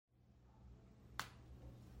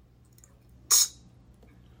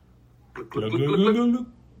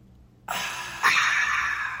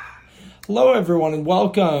Hello, everyone, and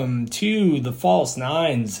welcome to the False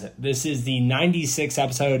Nines. This is the 96th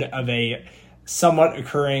episode of a somewhat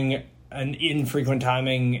occurring and infrequent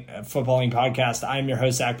timing footballing podcast. I'm your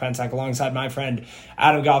host, Zach Pensack, alongside my friend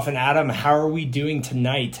Adam Goffin. Adam, how are we doing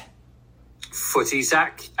tonight? Footy,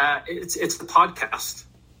 Zach. It's the podcast.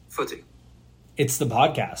 Footy. It's the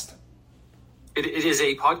podcast. It is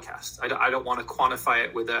a podcast. I don't want to quantify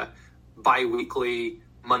it with a bi-weekly,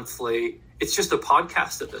 monthly. It's just a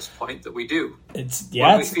podcast at this point that we do.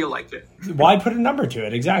 When we feel like it. Why put a number to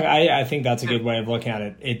it? Exactly. I think that's a good way of looking at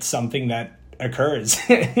it. It's something that occurs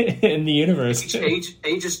in the universe. Age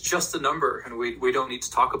is just a number, and we don't need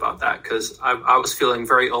to talk about that because I was feeling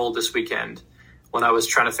very old this weekend when I was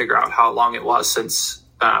trying to figure out how long it was since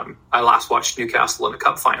I last watched Newcastle in a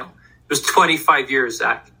cup final. It was 25 years,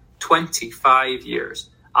 Zach. 25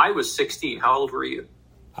 years. I was 16. How old were you?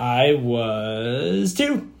 I was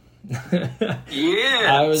 2.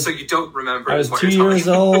 Yeah. So you don't remember. I was 2 years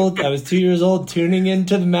old. I was 2 years old tuning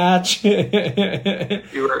into the match. He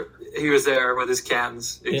was there with his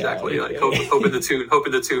cans. Exactly. Yeah, hoping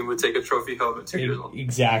the tune would take a trophy home at 2 years old.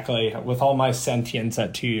 Exactly. With all my sentience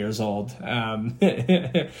at 2 years old.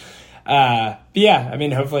 But yeah, I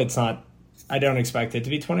mean, hopefully it's not. I don't expect it to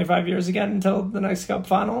be 25 years again until the next cup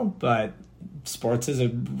final, but sports is a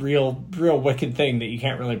real wicked thing that you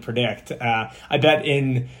can't really predict. I bet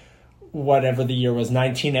in whatever the year was,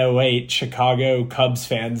 1908, Chicago Cubs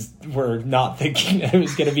fans were not thinking it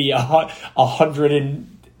was going to be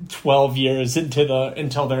 112 years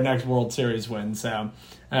until their next World Series win. So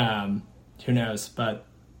who knows? But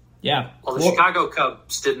yeah. Well, the Chicago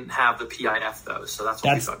Cubs didn't have the PIF though, so that's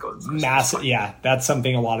what we got going. Massive. Yeah, that's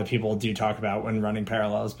something a lot of people do talk about when running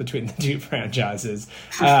parallels between the two franchises.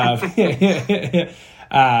 But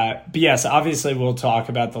yes, obviously we'll talk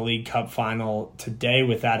about the League Cup final today,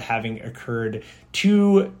 with that having occurred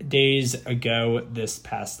 2 days ago this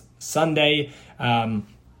past Sunday.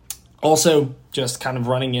 Also, just kind of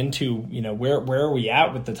running into, where are we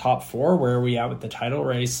at with the top 4? Where are we at with the title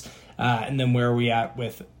race? And then where are we at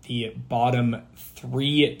with the bottom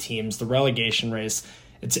 3 teams, the relegation race?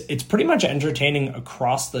 It's pretty much entertaining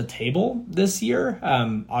across the table this year.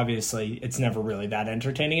 Obviously, it's never really that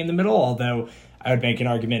entertaining in the middle, although I would make an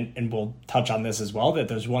argument, and we'll touch on this as well, that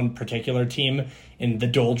there's one particular team in the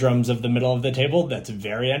doldrums of the middle of the table that's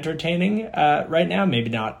very entertaining right now, maybe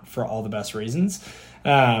not for all the best reasons.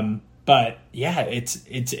 But yeah, it's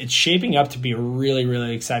shaping up to be a really,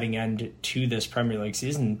 really exciting end to this Premier League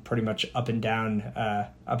season, pretty much up and down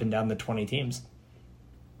the 20 teams.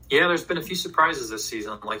 Yeah, there's been a few surprises this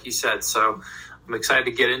season, like you said, so I'm excited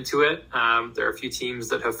to get into it. There are a few teams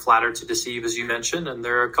that have flattered to deceive, as you mentioned, and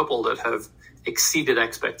there are a couple that have exceeded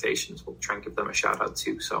expectations. We'll try and give them a shout out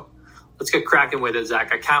too. So let's get cracking with it,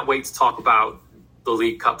 Zach. I can't wait to talk about the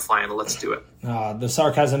League Cup final. Let's do it. The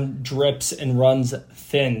sarcasm drips and runs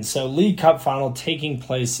thin. So League Cup final taking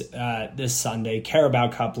place this Sunday.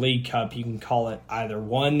 Carabao Cup, League Cup, you can call it either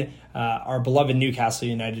one. Our beloved Newcastle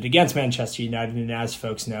United against Manchester United. And as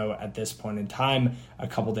folks know, at this point in time, a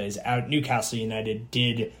couple days out, Newcastle United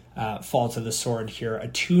did fall to the sword here. A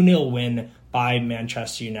 2-0 win by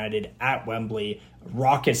Manchester United at Wembley.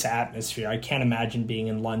 Raucous atmosphere. I can't imagine being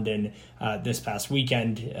in London this past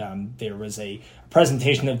weekend. There was a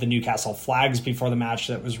presentation of the Newcastle flags before the match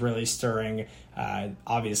that was really stirring.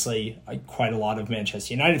 Obviously, quite a lot of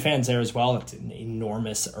Manchester United fans there as well. It's an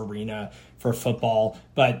enormous arena for football.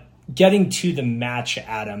 But getting to the match,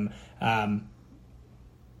 Adam,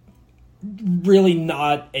 really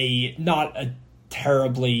not a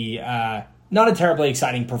terribly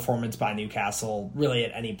exciting performance by Newcastle, really,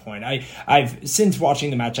 at any point. I've since watching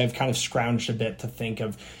the match, I've kind of scrounged a bit to think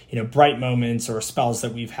of, bright moments or spells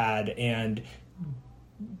that we've had. And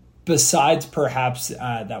besides perhaps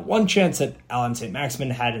that one chance that Alan St.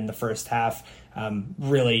 Maximin had in the first half,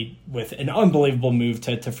 really with an unbelievable move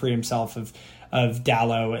to free himself of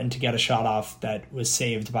Dalot and to get a shot off that was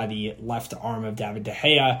saved by the left arm of David De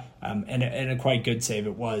Gea, and a quite good save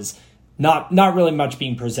it was. Not really much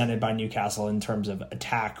being presented by Newcastle in terms of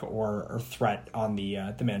attack or threat on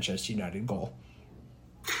the Manchester United goal.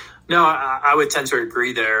 No, I would tend to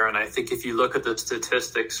agree there. And I think if you look at the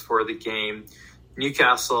statistics for the game,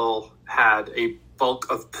 Newcastle had a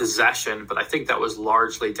bulk of possession, but I think that was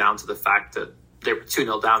largely down to the fact that they were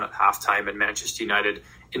 2-0 down at halftime and Manchester United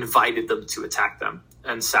invited them to attack them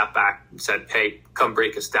and sat back and said, hey, come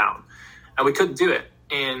break us down. And we couldn't do it.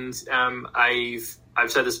 And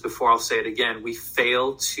I've said this before, I'll say it again. We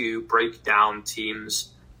fail to break down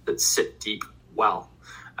teams that sit deep well.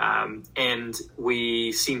 and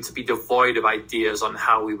we seem to be devoid of ideas on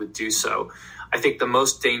how we would do so. I think the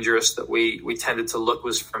most dangerous that we tended to look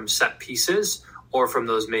was from set pieces or from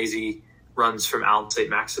those mazy runs from Alan St.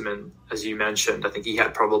 Maximin, as you mentioned. I think he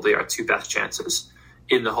had probably our two best chances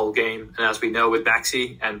in the whole game. And as we know with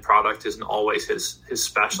Maxi, end product isn't always his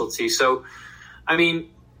specialty. So, I mean,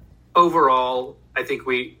 overall, I think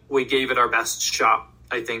we gave it our best shot.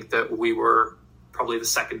 I think that we were probably the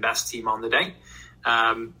second best team on the day.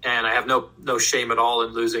 And I have no shame at all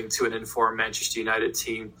in losing to an informed Manchester United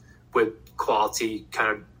team with quality kind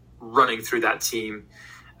of running through that team.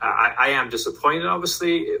 I am disappointed,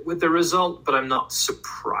 obviously, with the result, but I'm not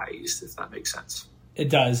surprised, if that makes sense. It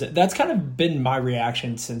does. That's kind of been my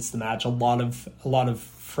reaction since the match. A lot of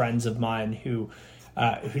friends of mine who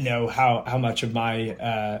know how much of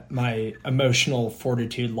my emotional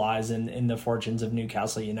fortitude lies in the fortunes of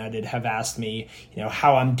Newcastle United have asked me,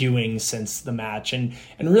 how I'm doing since the match, and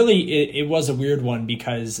really it was a weird one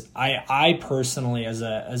because I personally as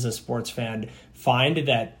a sports fan find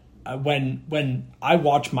that when I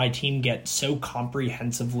watch my team get so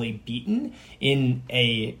comprehensively beaten in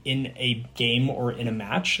a game or in a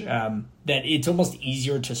match, that it's almost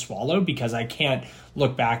easier to swallow because I can't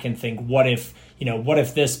look back and think, what if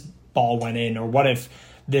this ball went in, or what if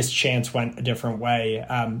this chance went a different way.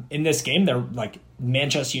 In this game, they're like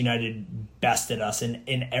Manchester United bested us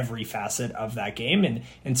in every facet of that game,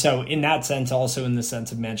 and so in that sense, also in the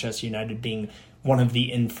sense of Manchester United being one of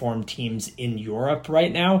the informed teams in Europe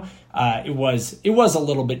right now, it was a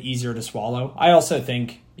little bit easier to swallow. I also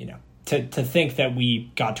think, to think that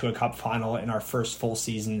we got to a cup final in our first full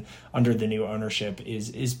season under the new ownership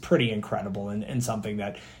is pretty incredible and something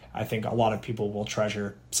that I think a lot of people will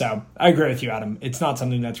treasure. So I agree with you, Adam. It's not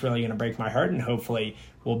something that's really going to break my heart, and hopefully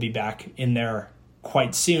we'll be back in there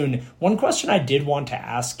quite soon. One question I did want to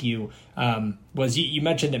ask you was you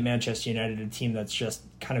mentioned that Manchester United, a team that's just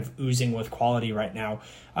kind of oozing with quality right now.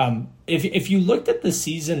 If you looked at the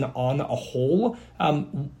season on a whole,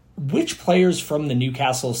 which players from the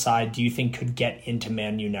Newcastle side do you think could get into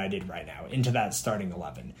Man United right now, into that starting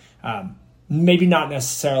 11? Maybe not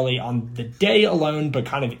necessarily on the day alone, but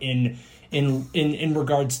kind of in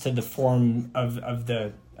regards to the form of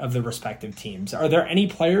the respective teams. Are there any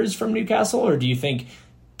players from Newcastle, or do you think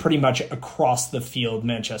pretty much across the field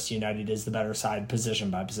Manchester United is the better side position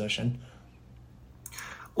by position?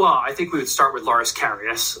 Well, I think we would start with Loris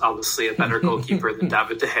Karius, obviously a better goalkeeper than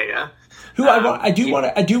David De Gea. Who I do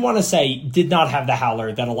want to say did not have the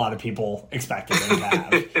howler that a lot of people expected him to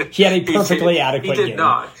have. He had a perfectly adequate game. He did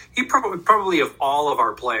not. He probably of all of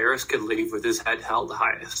our players could leave with his head held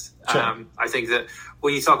highest. Sure. I think that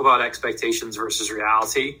when you talk about expectations versus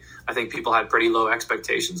reality, I think people had pretty low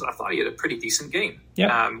expectations. I thought he had a pretty decent game.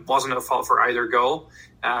 Yep. Wasn't a fault for either goal,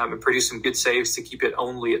 and produced some good saves to keep it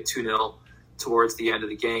only at 2-0 towards the end of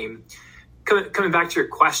the game. Coming back to your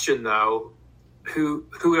question, though, who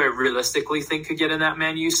I realistically think could get in that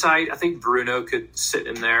Man U side, I think Bruno could sit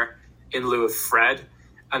in there in lieu of Fred,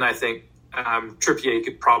 and I think Trippier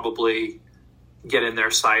could probably get in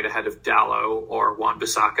their side ahead of Dalot or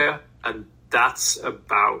Wan-Bissaka, and that's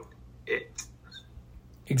about it.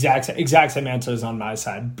 Exact same answers on my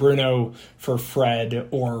side. Bruno for Fred,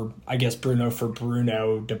 or I guess Bruno for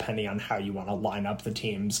Bruno, depending on how you want to line up the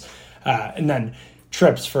teams. And then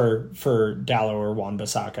Trips for Dalot or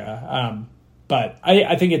Wan-Bissaka. But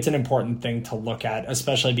I think it's an important thing to look at,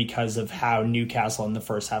 especially because of how Newcastle in the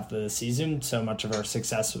first half of the season, so much of our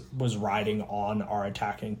success was riding on our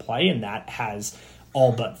attacking play, and that has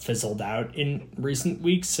all but fizzled out in recent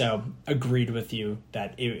weeks. So agreed with you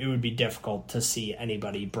that it would be difficult to see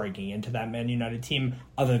anybody breaking into that Man United team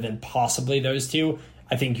other than possibly those two.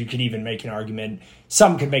 I think you could even make an argument,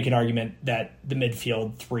 some could make an argument that the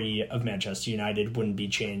midfield three of Manchester United wouldn't be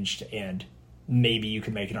changed, and maybe you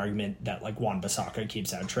could make an argument that like Wan-Bissaka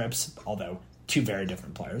keeps out Trips, although two very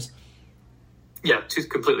different players. Yeah, two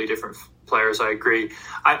completely different players, I agree.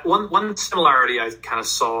 One similarity I kind of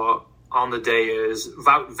saw on the day is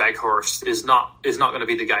Wout Weghorst is not going to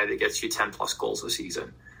be the guy that gets you 10 plus goals a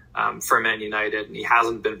season for Man United, and he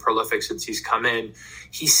hasn't been prolific since he's come in.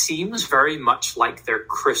 He seems very much like their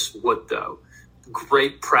Chris Wood, though.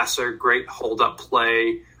 Great presser, great hold-up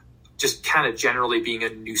play, just kind of generally being a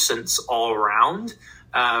nuisance all around,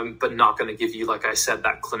 but not going to give you, like I said,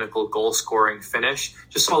 that clinical goal-scoring finish.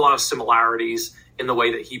 Just saw a lot of similarities in the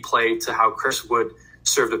way that he played to how Chris Wood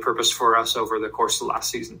served a purpose for us over the course of last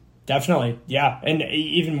season. Definitely. Yeah. And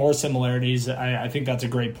even more similarities. I think that's a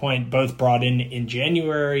great point. Both brought in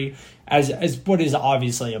January as what is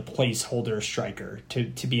obviously a placeholder striker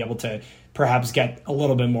to be able to perhaps get a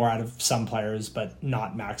little bit more out of some players, but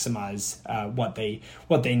not maximize what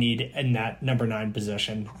they need in that number 9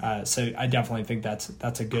 position. So I definitely think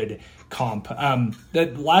that's a good comp.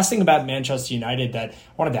 The last thing about Manchester United that I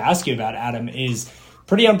wanted to ask you about, Adam, is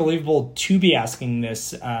pretty unbelievable to be asking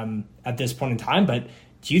this at this point in time, but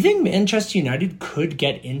do you think Manchester United could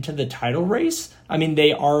get into the title race? I mean,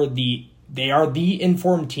 they are the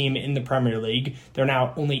informed team in the Premier League. They're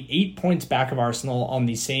now only 8 points back of Arsenal on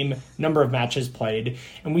the same number of matches played,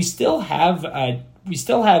 and we still have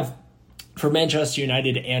for Manchester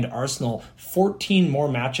United and Arsenal 14 more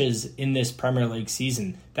matches in this Premier League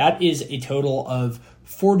season. That is a total of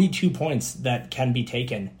 42 points that can be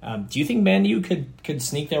taken. Do you think Man U could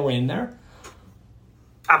sneak their way in there?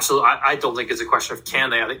 Absolutely. I don't think it's a question of can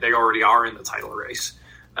they. I think they already are in the title race.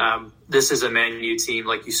 This is a Man U team,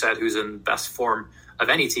 like you said, who's in best form of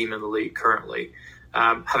any team in the league currently.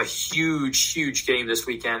 Have a huge game this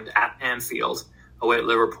weekend at Anfield away at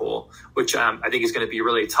Liverpool, which I think is going to be a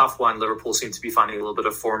really tough one. Liverpool seems to be finding a little bit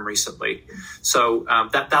of form recently. So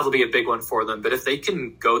that'll be a big one for them. But if they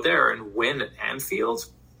can go there and win at Anfield,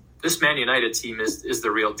 this Man United team is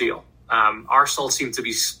the real deal. Arsenal seem to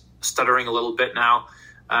be stuttering a little bit now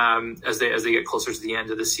as they get closer to the end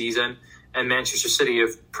of the season. And Manchester City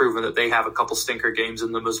have proven that they have a couple stinker games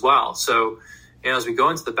in them as well. So, as we go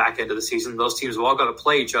into the back end of the season, those teams have all got to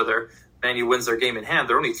play each other. Man U wins their game in hand.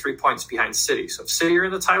 They're only 3 points behind City. So if City are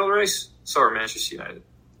in the title race, so are Manchester United.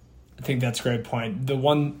 I think that's a great point. The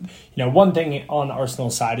one thing on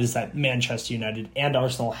Arsenal's side is that Manchester United and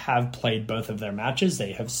Arsenal have played both of their matches.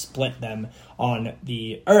 They have split them I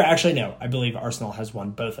believe Arsenal has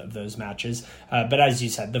won both of those matches. But as you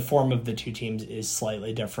said, the form of the two teams is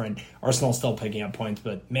slightly different. Arsenal still picking up points,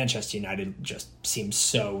 but Manchester United just seems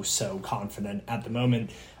so confident at the moment.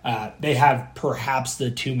 They have perhaps the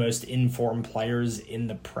two most informed players in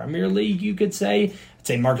the Premier League, you could say. I'd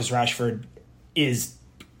say Marcus Rashford is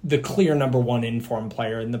the clear number 1 informed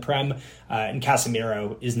player in the Prem, and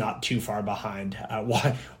Casemiro is not too far behind.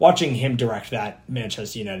 Watching him direct that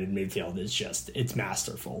Manchester United midfield is it's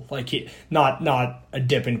masterful. Not a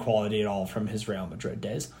dip in quality at all from his Real Madrid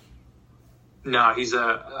days. No, he's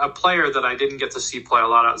a player that I didn't get to see play a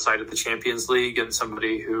lot outside of the Champions League, and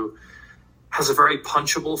somebody who has a very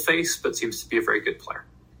punchable face, but seems to be a very good player.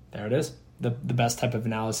 There it is. The best type of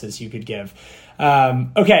analysis you could give.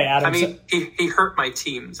 Okay, Adam. I mean, he hurt my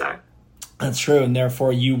team, Zach. That's true, and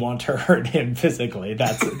therefore you want to hurt him physically.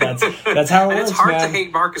 That's how it works, man. It's hard to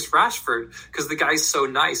hate Marcus Rashford because the guy's so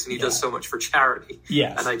nice and he does so much for charity.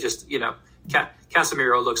 Yes. And I just,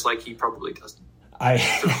 Casemiro looks like he probably doesn't.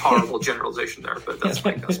 It's a horrible generalization there, but that's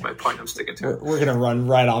my point I'm sticking to. We're going to run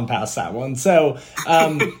right on past that one. So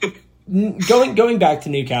going back to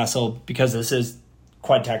Newcastle, because this is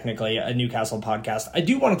quite technically a Newcastle podcast, I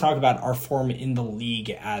do want to talk about our form in the league,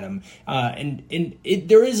 Adam.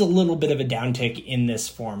 There is a little bit of a downtick in this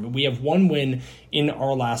form. We have 1 win in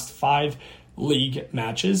our last 5 league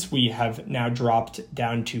matches. We have now dropped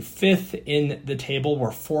down to 5th in the table. We're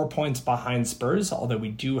 4 points behind Spurs, although we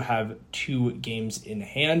do have 2 games in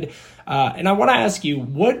hand. And I want to ask you,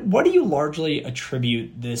 what do you largely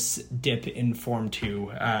attribute this dip in form to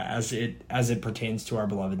as it pertains to our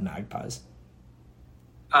beloved Magpies?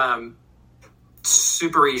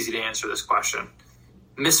 Super easy to answer this question.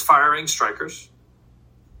 Misfiring strikers,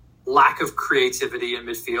 lack of creativity in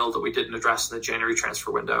midfield that we didn't address in the January transfer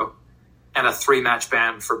window, and a 3-match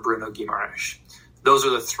ban for Bruno Guimaraes. Those are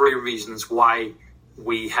the 3 reasons why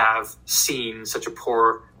we have seen such a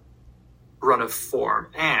poor run of form.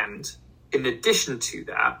 And in addition to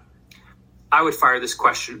that, I would fire this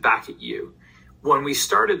question back at you. When we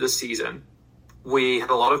started the season, we had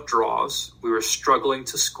a lot of draws. We were struggling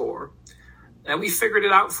to score. And we figured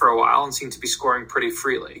it out for a while and seemed to be scoring pretty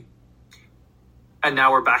freely. And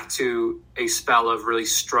now we're back to a spell of really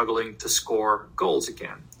struggling to score goals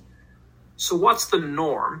again. So what's the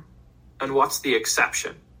norm and what's the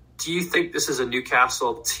exception? Do you think this is a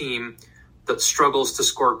Newcastle team that struggles to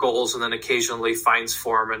score goals and then occasionally finds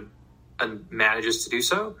form and manages to do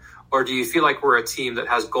so? Or do you feel like we're a team that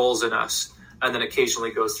has goals in us and then occasionally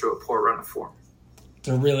goes through a poor run of form? It's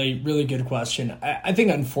a really, really good question. I think,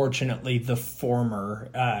 unfortunately, the former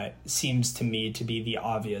seems to me to be the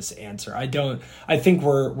obvious answer. I think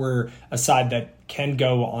we're a side that can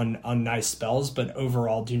go on nice spells, but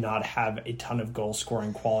overall do not have a ton of goal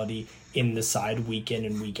scoring quality in the side week in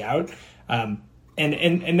and week out.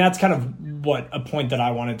 And that's kind of what a point that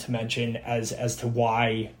I wanted to mention as to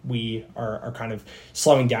why we are kind of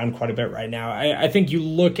slowing down quite a bit right now. I think you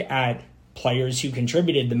look at players who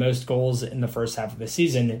contributed the most goals in the first half of the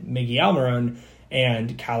season, Miggy Almiron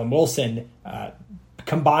and Callum Wilson,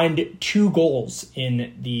 combined 2 goals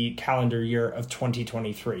in the calendar year of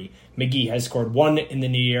 2023. Miggy has scored 1 in the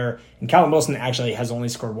new year, and Callum Wilson actually has only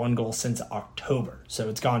scored 1 goal since October. So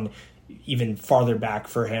it's gone even farther back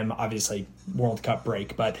for him, obviously World Cup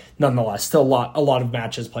break, but nonetheless, still a lot of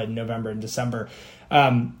matches played in November and December.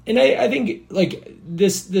 And I think like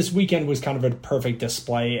this weekend was kind of a perfect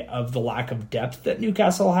display of the lack of depth that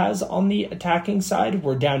Newcastle has on the attacking side.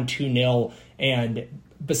 We're down 2-0, and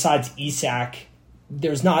besides Isak,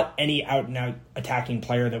 there's not any out-and-out attacking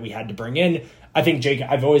player that we had to bring in. I think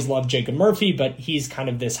I've always loved Jacob Murphy, but he's kind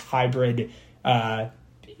of this hybrid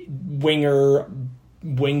winger,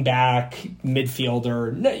 wing-back,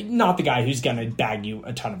 midfielder, not the guy who's going to bag you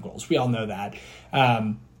a ton of goals. We all know that.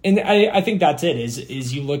 And I think that's it,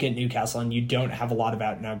 is you look at Newcastle and you don't have a lot of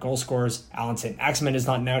out-and-out goal scorers. Alan St-Maximin is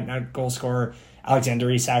not an out-and-out goal scorer. Alexander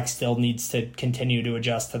Isak still needs to continue to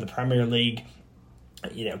adjust to the Premier League.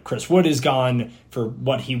 Chris Wood is gone for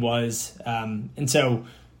what he was. And so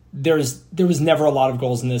there was never a lot of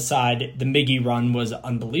goals on this side. The Miggy run was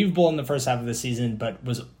unbelievable in the first half of the season, but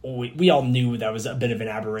we all knew that was a bit of an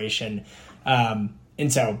aberration.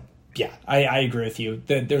 And so, yeah, I agree with you.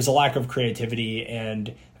 There's a lack of creativity,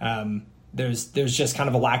 and there's just kind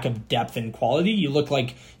of a lack of depth and quality. You look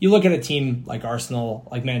at a team like Arsenal,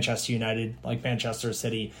 like Manchester United, like Manchester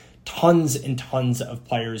City, tons and tons of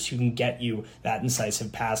players who can get you that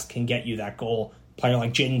incisive pass, can get you that goal. Player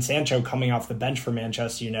like Jadon Sancho coming off the bench for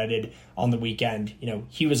Manchester United on the weekend,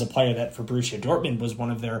 he was a player that for Borussia Dortmund was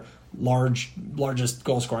one of their largest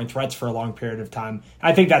goal scoring threats for a long period of time.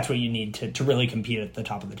 I think that's what you need to really compete at the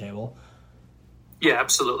top of the table. Yeah,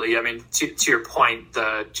 absolutely. I mean, to your point,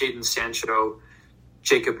 the Jadon Sancho,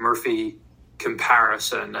 Jacob Murphy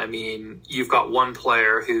comparison, I mean, you've got one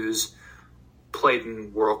player who's played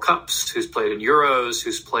in World Cups, who's played in Euros,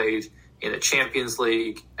 who's played in a Champions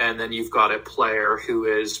League, and then you've got a player who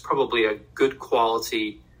is probably a good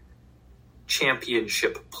quality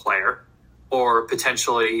championship player or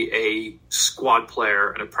potentially a squad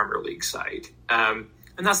player in a Premier League side. And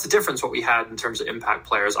that's the difference what we had in terms of impact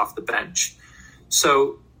players off the bench.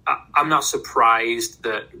 So I'm not surprised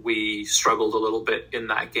that we struggled a little bit in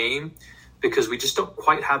that game because we just don't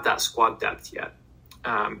quite have that squad depth yet.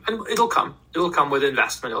 And it'll come. It'll come with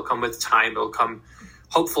investment. It'll come with time. It'll come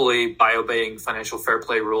hopefully by obeying financial fair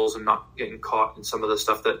play rules and not getting caught in some of the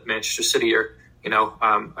stuff that Manchester City are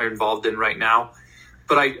involved in right now.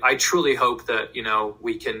 But I truly hope that,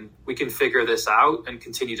 we can figure this out and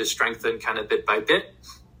continue to strengthen kind of bit by bit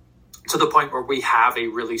to the point where we have a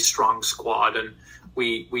really strong squad and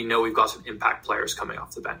we know we've got some impact players coming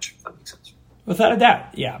off the bench, if that makes sense. Without a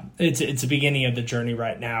doubt, yeah. It's the beginning of the journey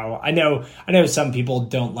right now. I know some people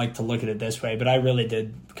don't like to look at it this way, but I really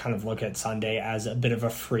did kind of look at Sunday as a bit of a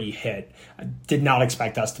free hit. I did not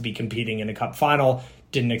expect us to be competing in a cup final.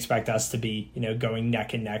 Didn't expect us to be, going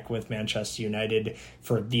neck and neck with Manchester United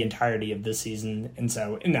for the entirety of the season. And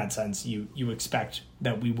so in that sense, you expect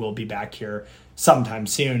that we will be back here sometime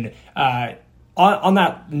soon. On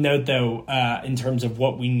that note, though, in terms of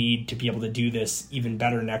what we need to be able to do this even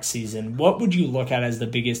better next season, what would you look at as the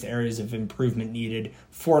biggest areas of improvement needed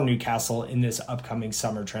for Newcastle in this upcoming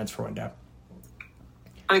summer transfer window?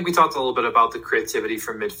 I think we talked a little bit about the creativity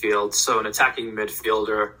from midfield. So an attacking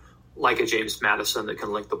midfielder like a James Maddison that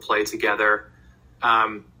can link the play together.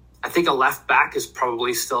 I think a left back is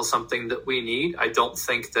probably still something that we need. I don't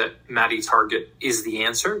think that Matty Target is the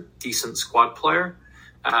answer. Decent squad player.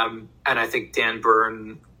 And I think Dan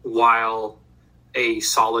Burn, while a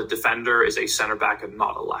solid defender, is a center back and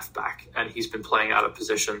not a left back. And he's been playing out of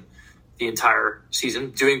position the entire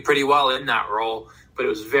season, doing pretty well in that role. But it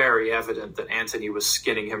was very evident that Antony was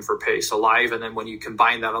skinning him for pace alive. And then when you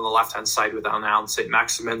combine that on the left-hand side with Alan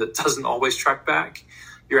St-Maximin that doesn't always track back,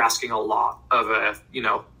 you're asking a lot of a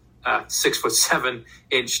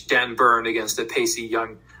 6'7" Dan Burn against a pacey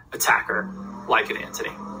young attacker like an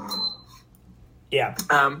Antony. Yeah.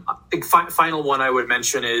 I think final one I would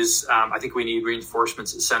mention is I think we need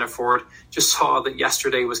reinforcements at centre forward. Just saw that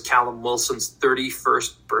yesterday was Callum Wilson's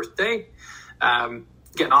 31st birthday.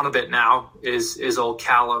 Getting on a bit now is old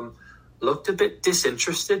Callum. Looked a bit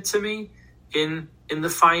disinterested to me in the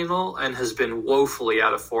final and has been woefully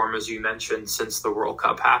out of form, as you mentioned, since the World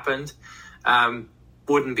Cup happened.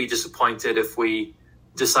 Wouldn't be disappointed if we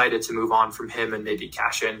decided to move on from him and maybe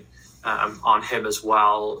cash in on him as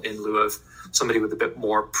well in lieu of somebody with a bit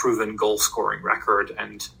more proven goal-scoring record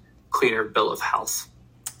and cleaner bill of health.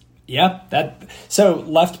 Yeah, so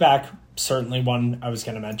left back, certainly one I was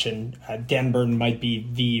going to mention. Dan Burn might be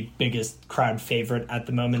the biggest crowd favorite at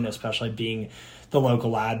the moment, especially being the local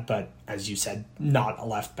lad, but as you said, not a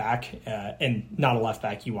left back, and not a left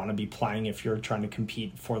back you want to be playing if you're trying to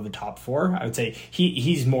compete for the top four. I would say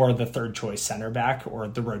he's more the third choice center back or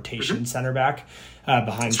the rotation center back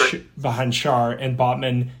behind Schär and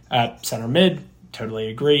Botman. Center mid, totally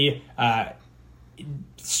agree.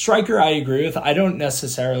 Striker, I agree with. I don't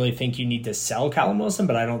necessarily think you need to sell Callum Wilson,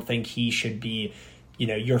 but I don't think he should be,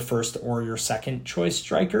 your first or your second choice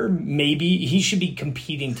striker. Maybe he should be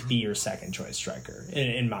competing to be your second choice striker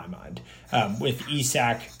in my mind. With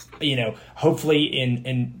Isak, hopefully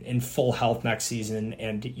in full health next season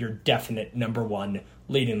and your definite number one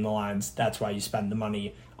leading the lines. That's why you spend the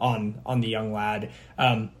money on the young lad.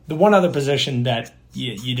 The one other position that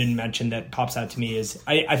you didn't mention that pops out to me is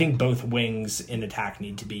I think both wings in attack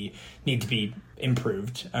need to be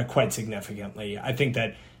improved quite significantly. I think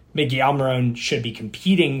that Miggy Almiron should be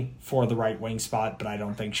competing for the right wing spot, but I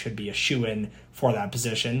don't think should be a shoo-in for that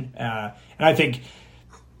position. And I think,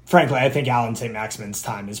 frankly, Allan St-Maximin's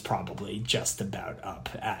time is probably just about up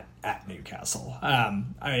at Newcastle.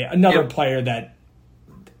 Another player that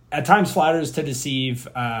at times flatters to deceive,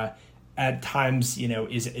 at times,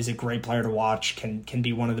 is a great player to watch, can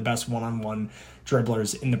be one of the best one-on-one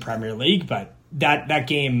dribblers in the Premier League, but that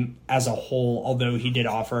game as a whole, although he did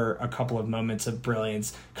offer a couple of moments of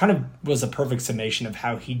brilliance, kind of was a perfect summation of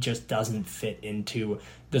how he just doesn't fit into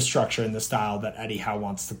the structure and the style that Eddie Howe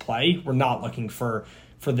wants to play. We're not looking for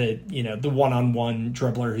the the one-on-one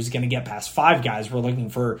dribbler who's going to get past five guys. We're looking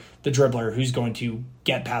for the dribbler who's going to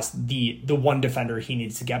get past the one defender he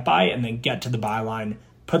needs to get by and then get to the byline,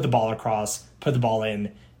 put the ball across, put the ball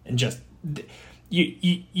in, and just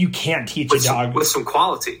you can't teach a dog with some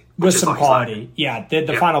quality. With some quality, yeah.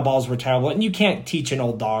 The final balls were terrible, and you can't teach an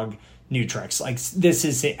old dog new tricks. Like, this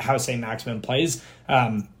is how St-Maximin plays.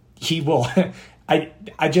 He will.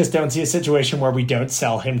 I just don't see a situation where we don't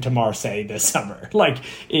sell him to Marseille this summer. Like,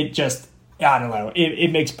 it just, I don't know.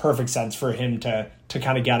 It makes perfect sense for him to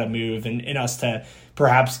kind of get a move and us to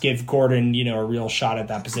perhaps give Gordon, a real shot at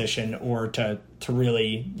that position, or to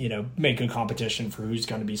really, make a competition for who's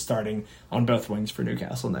going to be starting on both wings for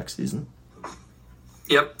Newcastle next season.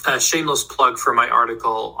 Yep. A shameless plug for my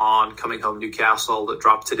article on Coming Home Newcastle that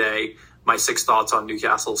dropped today. My 6 thoughts on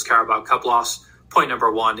Newcastle's Carabao Cup loss. Point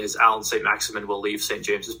number 1 is Allan St-Maximin will leave St.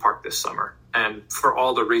 James's Park this summer. And for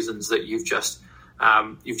all the reasons that you've just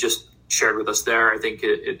shared with us there, I think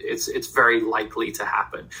it's very likely to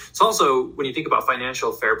happen. It's also, when you think about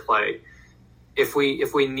financial fair play, if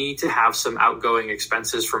we need to have some outgoing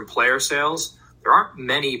expenses from player sales, there aren't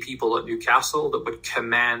many people at Newcastle that would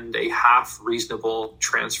command a half reasonable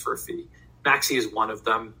transfer fee. Maxi is one of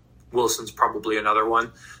them. Wilson's probably another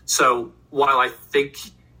one. So while I think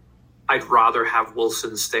I'd rather have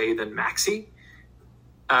Wilson stay than Maxi,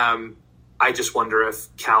 I just wonder if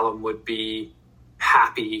Callum would be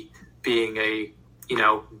happy being a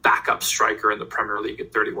backup striker in the Premier League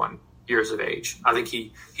at 31 years of age. I think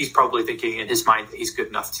he's probably thinking in his mind that he's good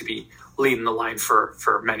enough to be leading the line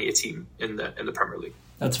for many a team in the Premier League.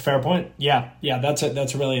 That's a fair point. Yeah, that's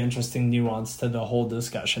a really interesting nuance to the whole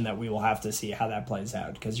discussion that we will have to see how that plays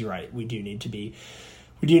out, because you're right, we do need to be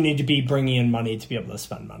bringing in money to be able to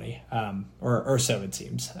spend money, or so it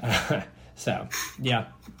seems. So yeah,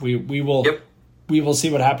 we will. Yep. We will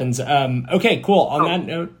see what happens. Okay, cool. On that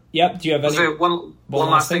note, yep. Do you have any? One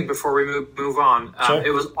last thing before we move on. Sure.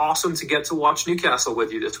 It was awesome to get to watch Newcastle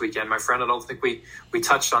with you this weekend, my friend. I don't think we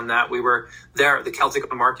touched on that. We were there at the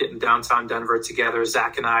Celtic Market in downtown Denver together.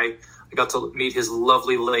 Zach and I got to meet his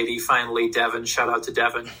lovely lady finally, Devin. Shout out to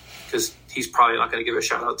Devin, because he's probably not going to give a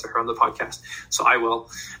shout out to her on the podcast, so I will.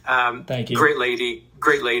 Thank you. Great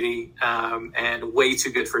lady, and way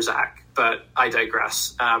too good for Zach. But I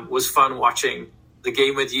digress. Was fun watching the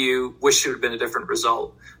game with you. Wish it would have been a different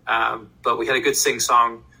result. But we had a good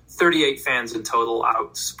sing-song. 38 fans in total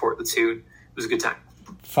out to support the tune. It was a good time.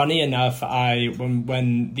 Funny enough,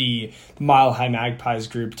 when the Mile High Magpies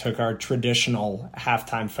group took our traditional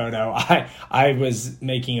halftime photo, I was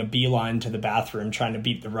making a beeline to the bathroom trying to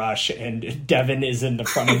beat the rush, and Devin is in the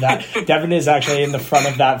front of that. Devin is actually in the front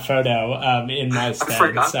of that photo in my stead. I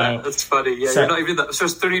forgot that. That's funny. Yeah, you're not even that. So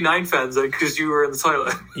it's 39 fans because you were in the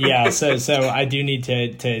toilet. Yeah, so I do need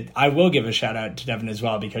to. I will give a shout out to Devin as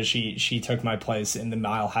well, because she took my place in the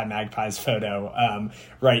Mile High Magpies photo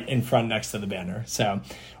right in front next to the banner. So.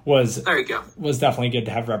 there you go. Was definitely good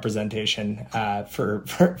to have representation for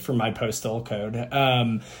my postal code.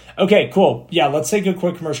 Okay, cool. Yeah, let's take a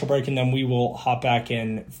quick commercial break, and then we will hop back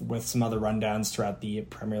in with some other rundowns throughout the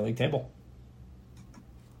Premier League table.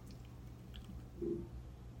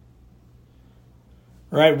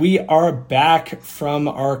 All right, we are back from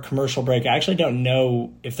our commercial break. I actually don't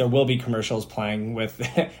know if there will be commercials playing with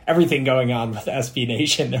everything going on with SB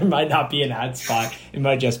Nation. There might not be an ad spot. It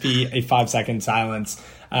might just be a 5-second silence.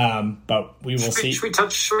 But we will see. Should we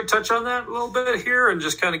touch on that a little bit here and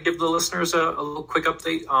just kind of give the listeners a little quick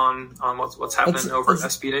update on what's happening over at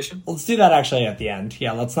SB Nation? Let's do that actually at the end.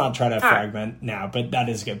 Yeah, let's not try to fragment now, but that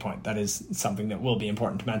is a good point. That is something that will be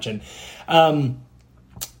important to mention.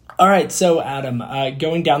 All right, so Adam,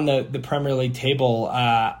 going down the Premier League table,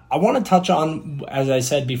 I want to touch on, as I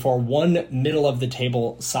said before, one middle of the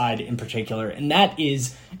table side in particular, and that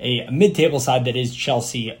is a mid-table side that is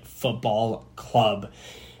Chelsea Football Club.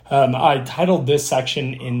 I titled this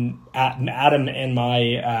section in Adam and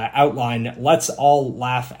my outline, "Let's All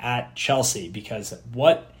Laugh at Chelsea," because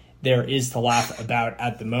what there is to laugh about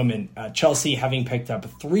at the moment, Chelsea having picked up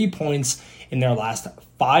 3 points in their last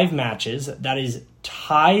 5 matches, that is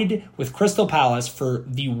tied with Crystal Palace for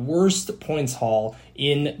the worst points haul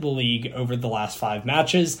in the league over the last 5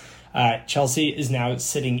 matches. Chelsea is now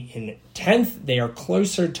sitting in 10th. They are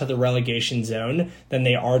closer to the relegation zone than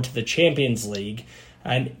they are to the Champions League.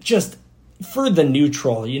 And just for the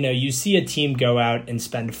neutral, you see a team go out and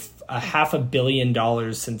spend $500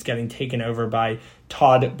 million since getting taken over by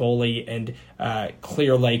Todd Boehly and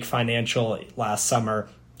Clear Lake Financial last summer.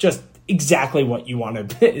 Just exactly what you want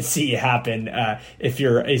to see happen if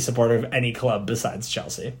you're a supporter of any club besides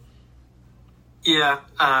Chelsea. Yeah,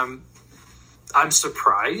 I'm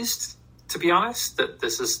surprised, to be honest, that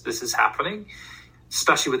this is happening,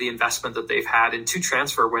 especially with the investment that they've had in 2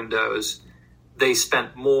 transfer windows. They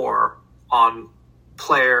spent more on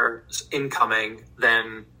players incoming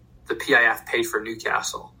than the PIF paid for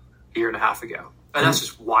Newcastle a year and a half ago. And that's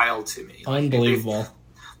just wild to me. Unbelievable.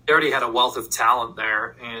 They already had a wealth of talent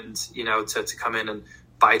there, and to come in and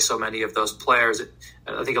buy so many of those players,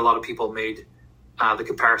 I think a lot of people made the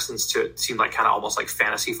comparisons to it seem like kind of almost like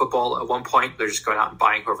fantasy football at one point. They're just going out and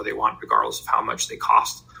buying whoever they want, regardless of how much they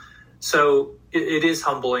cost. So it is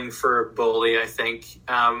humbling for Boehly, I think,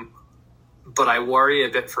 but I worry a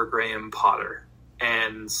bit for Graham Potter.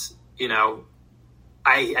 And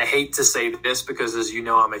I hate to say this because, as you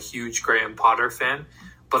know, I'm a huge Graham Potter fan.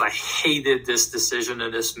 But I hated this decision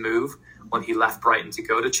and this move when he left Brighton to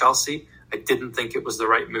go to Chelsea. I didn't think it was the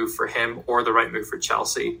right move for him or the right move for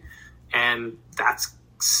Chelsea. And that's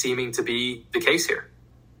seeming to be the case here.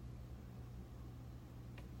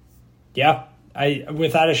 Yeah,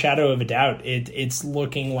 without a shadow of a doubt, it's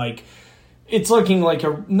looking like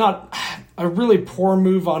not a really poor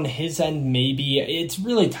move on his end. Maybe it's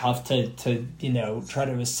really tough to try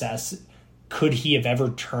to assess. Could he have ever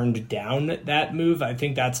turned down that move? I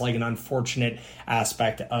think that's like an unfortunate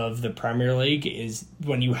aspect of the Premier League is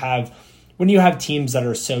when you have teams that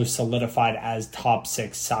are so solidified as top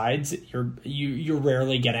 6 sides, you're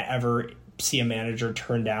rarely going to ever see a manager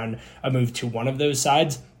turn down a move to one of those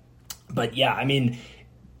sides. But yeah, I mean,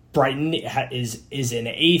 Brighton is in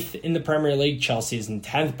 8th in the Premier League. Chelsea is in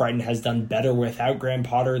 10th. Brighton has done better without Graham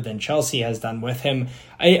Potter than Chelsea has done with him.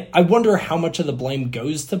 I wonder how much of the blame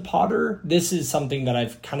goes to Potter. This is something that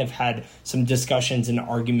I've kind of had some discussions and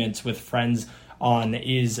arguments with friends on.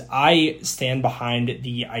 Is I stand behind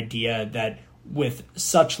the idea that with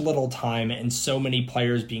such little time and so many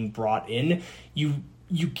players being brought in,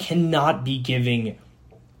 you cannot be giving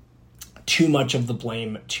too much of the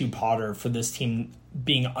blame to Potter for this team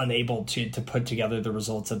being unable to put together the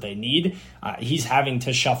results that they need. He's having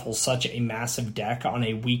to shuffle such a massive deck on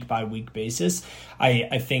a week-by-week basis.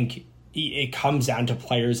 I think it comes down to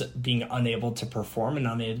players being unable to perform and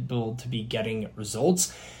unable to be getting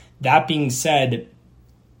results. That being said,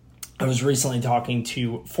 I was recently talking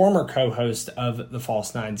to former co-host of the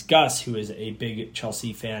False Nines, Gus, who is a big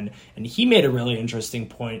Chelsea fan, and he made a really interesting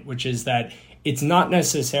point, which is that it's not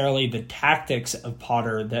necessarily the tactics of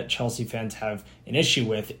Potter that Chelsea fans have an issue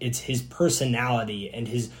with. It's his personality and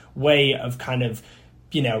his way of kind of,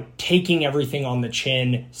 taking everything on the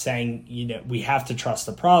chin, saying, we have to trust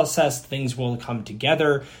the process, things will come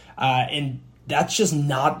together. And that's just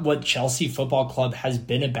not what Chelsea Football Club has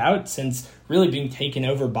been about since really being taken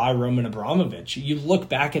over by Roman Abramovich. You look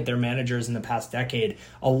back at their managers in the past decade,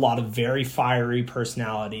 a lot of very fiery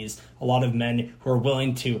personalities, a lot of men who are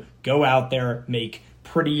willing to go out there, make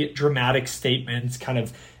pretty dramatic statements, kind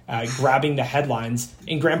of grabbing the headlines.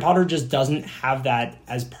 And Graham Potter just doesn't have that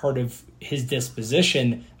as part of his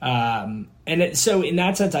disposition. So in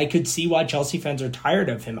that sense, I could see why Chelsea fans are tired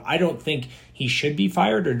of him. I don't think he should be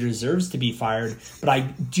fired or deserves to be fired, but I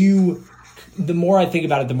do. The more I think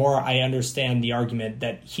about it, the more I understand the argument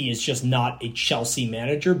that he is just not a Chelsea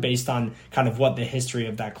manager based on kind of what the history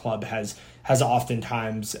of that club has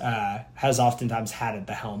oftentimes had at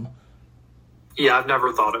the helm. Yeah, I've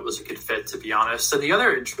never thought it was a good fit, to be honest. And the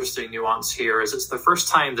other interesting nuance here is it's the first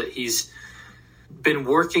time that he's been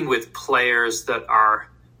working with players that are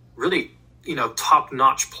really,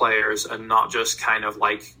 top-notch players and not just kind of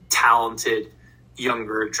like talented,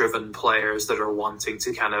 younger, driven players that are wanting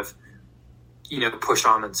to kind of push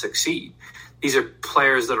on and succeed. These are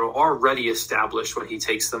players that are already established when he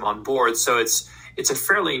takes them on board. So it's a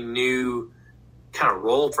fairly new kind of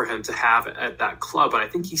role for him to have at that club. And I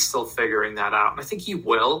think he's still figuring that out. And I think he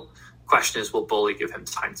will. Question is, will Boehly give him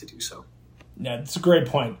time to do so? Yeah, it's a great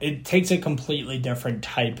point. It takes a completely different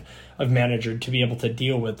type of manager to be able to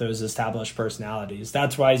deal with those established personalities.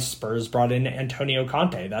 That's why Spurs brought in Antonio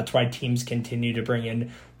Conte. That's why teams continue to bring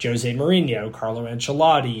in Jose Mourinho, Carlo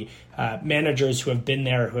Ancelotti, managers who have been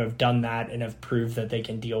there, who have done that, and have proved that they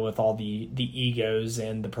can deal with all the egos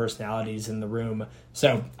and the personalities in the room.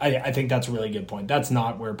 So I think that's a really good point. That's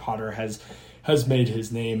not where Potter has made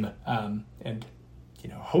his name, and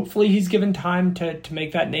hopefully he's given time to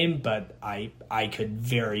make that name, but I could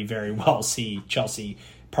very, very well see Chelsea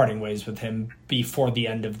parting ways with him before the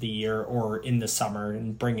end of the year or in the summer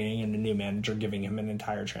and bringing in a new manager, giving him an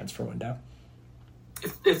entire transfer window.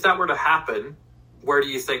 If that were to happen, where do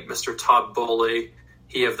you think Mr. Todd Boehly,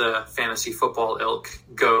 he of the fantasy football ilk,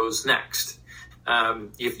 goes next?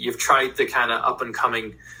 You've tried the kind of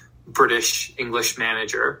up-and-coming British-English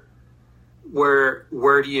manager. Where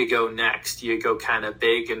do you go next? Do you go kind of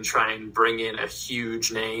big and try and bring in a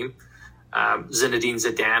huge name? Zinedine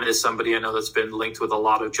Zidane is somebody I know that's been linked with a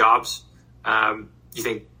lot of jobs. You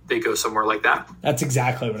think they go somewhere like that? That's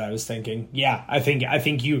exactly what I was thinking. Yeah, I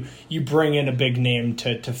think you bring in a big name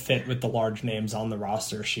to fit with the large names on the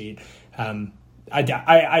roster sheet.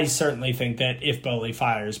 I certainly think that if Boehly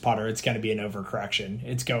fires Potter, it's going to be an overcorrection.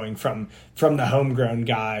 It's going from the homegrown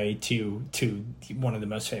guy to one of the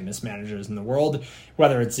most famous managers in the world,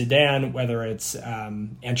 whether it's Zidane, whether it's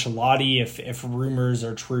Ancelotti, if rumors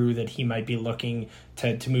are true that he might be looking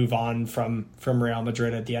to move on from Real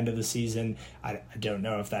Madrid at the end of the season. I don't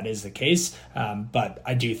know if that is the case, but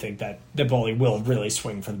I do think that Boehly will really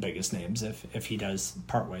swing for the biggest names if he does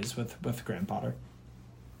part ways with Graham Potter.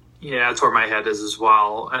 Yeah, that's where my head is as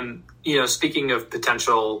well. And, speaking of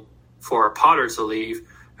potential for Potter to leave,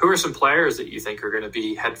 who are some players that you think are going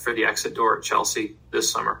to head for the exit door at Chelsea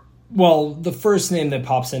this summer? Well, the first name that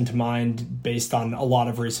pops into mind based on a lot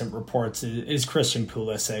of recent reports is Christian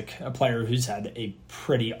Pulisic, a player who's had a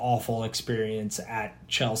pretty awful experience at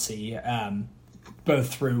Chelsea,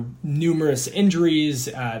 both through numerous injuries,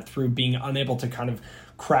 through being unable to kind of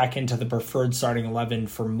crack into the preferred starting 11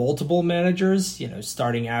 for multiple managers,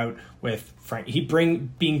 starting out with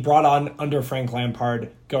being brought on under Frank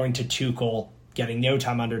Lampard, going to Tuchel, getting no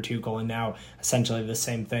time under Tuchel, and now essentially the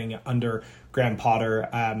same thing under Graham Potter.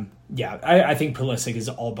 I think Pulisic is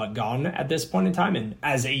all but gone at this point in time, and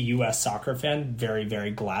as a U.S. soccer fan, very,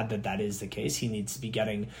 very glad that is the case. He needs to be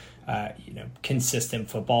getting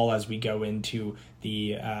consistent football as we go into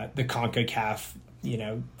the CONCACAF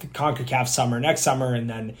the CONCACAF summer next summer, and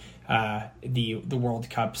then the World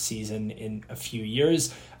Cup season in a few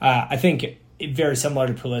years. I think very similar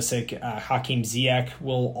to Pulisic, Hakim Ziyech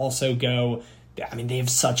will also go. I mean, they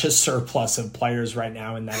have such a surplus of players right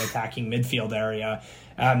now in that attacking midfield area.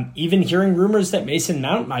 Even hearing rumors that Mason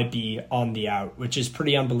Mount might be on the out, which is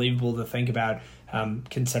pretty unbelievable to think about,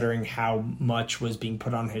 considering how much was being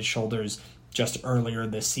put on his shoulders just earlier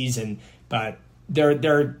this season. But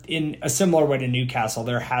they're in a similar way to Newcastle.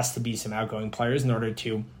 There has to be some outgoing players in order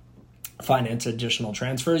to finance additional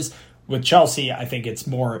transfers. With Chelsea, I think it's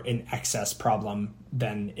more an excess problem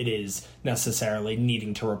than it is necessarily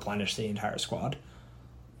needing to replenish the entire squad.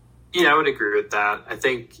 Yeah, I would agree with that. I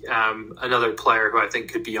think another player who I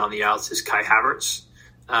think could be on the outs is Kai Havertz.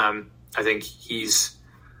 I think he's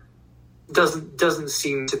doesn't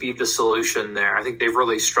seem to be the solution there. I think they've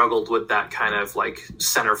really struggled with that kind of like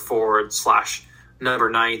center forward /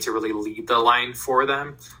 number 9 to really lead the line for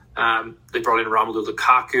them. They brought in Romelu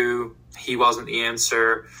Lukaku. He wasn't the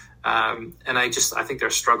answer. And I think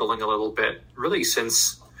they're struggling a little bit really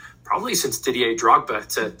since Didier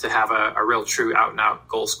Drogba to have a real true out and out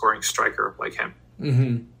goal scoring striker like him.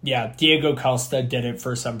 Mm-hmm. Yeah. Diego Costa did it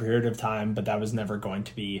for some period of time, but that was never going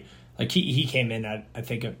to be like he came in at, I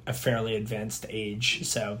think, a fairly advanced age,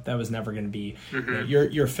 so that was never going to be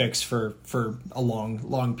your fix for a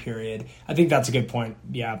long period. I think that's a good point.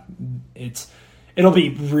 Yeah, it'll be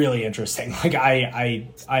really interesting. Like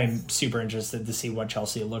I'm super interested to see what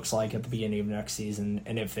Chelsea looks like at the beginning of next season,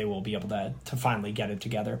 and if they will be able to finally get it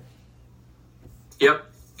together. Yep,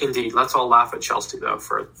 indeed. Let's all laugh at Chelsea though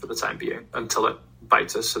for the time being until it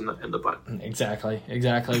bites us in the butt. Exactly.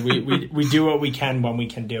 We do what we can when we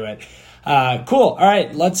can do it. Cool. All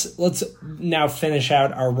right, let's now finish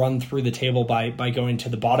out our run through the table by going to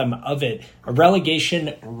the bottom of it. A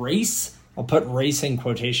relegation race. I'll put race in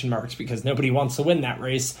quotation marks because nobody wants to win that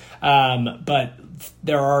race. But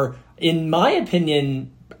there are, in my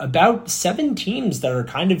opinion, about 7 teams that are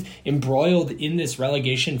kind of embroiled in this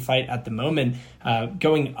relegation fight at the moment,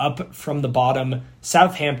 going up from the bottom.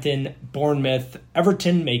 Southampton, Bournemouth,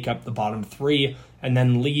 Everton make up the bottom 3, and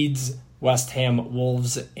then Leeds, West Ham,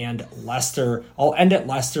 Wolves, and Leicester. I'll end at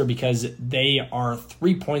Leicester because they are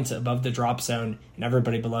 3 points above the drop zone, and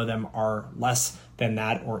everybody below them are less than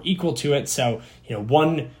that or equal to it. So,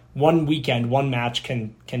 one weekend, one match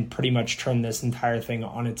can pretty much turn this entire thing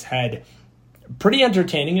on its head. Pretty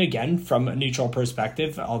entertaining, again, from a neutral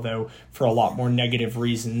perspective, although for a lot more negative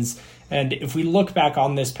reasons. And if we look back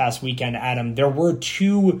on this past weekend, Adam, there were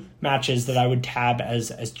 2 matches that I would tab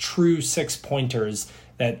as true 6-pointers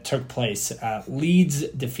that took place. Leeds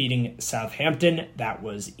defeating Southampton. That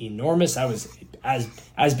was enormous. That was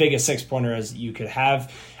as big a 6-pointer as you could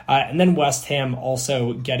have. And then West Ham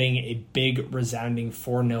also getting a big resounding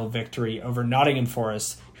 4-0 victory over Nottingham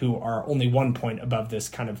Forest, who are only 1 point above this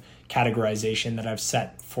kind of categorization that I've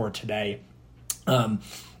set for today.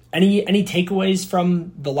 Any takeaways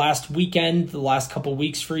from the last weekend, the last couple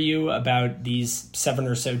weeks for you about these 7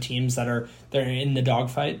 or so teams that are in the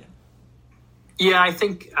dogfight? Yeah, I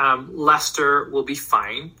think Leicester will be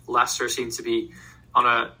fine. Leicester seems to be on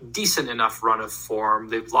a decent enough run of form.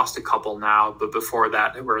 They've lost a couple now, but before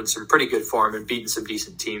that, they were in some pretty good form and beaten some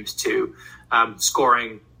decent teams too.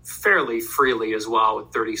 Scoring fairly freely as well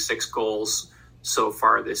with 36 goals so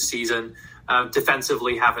far this season.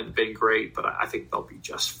 Defensively haven't been great, but I think they'll be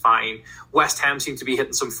just fine. West Ham seem to be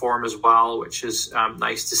hitting some form as well, which is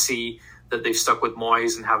nice to see that they've stuck with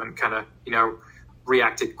Moyes and haven't kind of,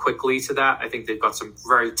 reacted quickly to that. I think they've got some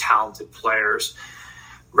very talented players.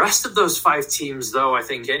 Rest of those 5 teams, though, I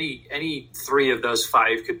think any 3 of those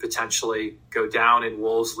 5 could potentially go down in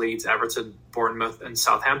Wolves, Leeds, Everton, Bournemouth, and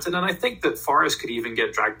Southampton. And I think that Forest could even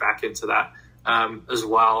get dragged back into that as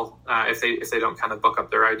well if they don't kind of buck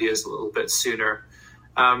up their ideas a little bit sooner.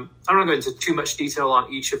 I don't want to go into too much detail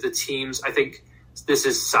on each of the teams. I think this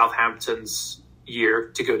is Southampton's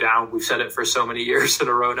year to go down. We've said it for so many years in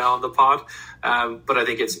a row now on the pod, but I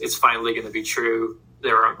think it's finally going to be true.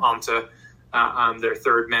 They're on to their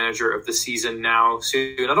 3rd manager of the season now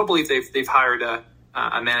soon. I don't believe they've hired a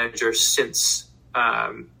manager since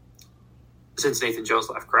Nathan Jones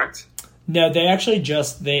left, correct? No, they actually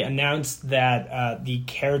they announced that the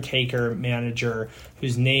caretaker manager,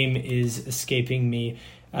 whose name is escaping me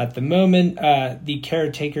at the moment, the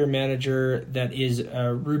caretaker manager that is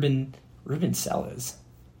Ruben Sellés.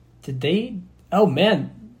 Did they? Oh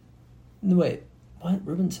man, wait, what?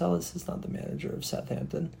 Ruben Sellés is not the manager of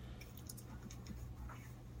Southampton.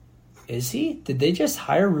 Is he? Did they just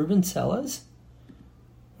hire Ruben Sellés?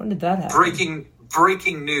 When did that happen?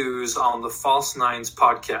 Breaking news on the False Nines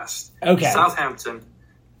podcast. Okay. Southampton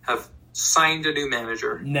have signed a new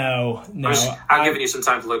manager. No. I'm giving you some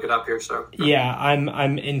time to look it up here. So yeah,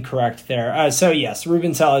 I'm incorrect there. So yes,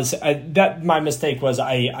 Ruben Sellés. That my mistake was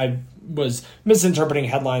I was misinterpreting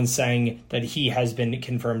headlines saying that he has been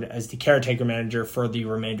confirmed as the caretaker manager for the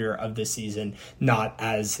remainder of the season, not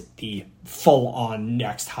as the full-on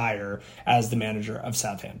next hire as the manager of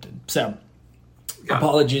Southampton. So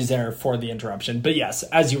apologies there for the interruption. But yes,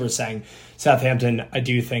 as you were saying, Southampton, I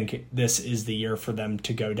do think this is the year for them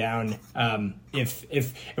to go down.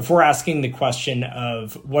 If we're asking the question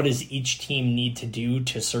of what does each team need to do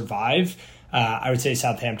to survive, I would say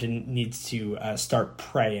Southampton needs to start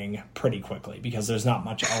praying pretty quickly because there's not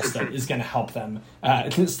much else that is going to help them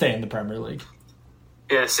stay in the Premier League.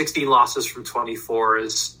 Yeah, 16 losses from 24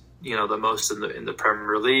 is the most in the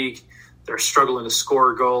Premier League. They're struggling to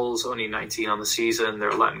score goals, only 19 on the season.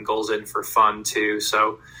 They're letting goals in for fun too.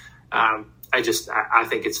 So I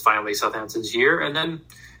think it's finally Southampton's year. And then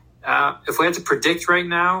if we had to predict right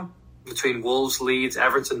now between Wolves, Leeds,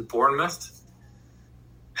 Everton, Bournemouth,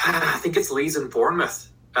 I think it's Leeds and Bournemouth.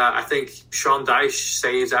 I think Sean Dyche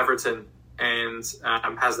saves Everton and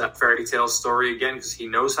has that fairy tale story again because he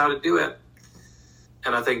knows how to do it.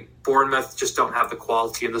 And I think Bournemouth just don't have the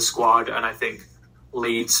quality in the squad. And I think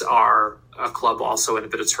Leeds are a club also in a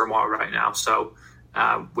bit of turmoil right now. So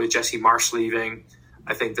with Jesse Marsch leaving,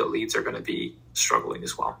 I think that Leeds are going to be struggling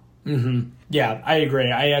as well. Mm-hmm. Yeah, I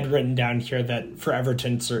agree. I had written down here that for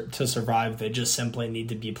Everton to survive, they just simply need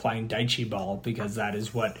to be playing Daichi ball, because that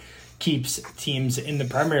is what keeps teams in the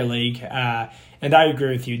Premier League. And I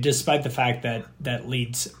agree with you, despite the fact that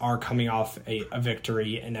Leeds are coming off a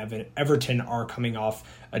victory and Everton are coming off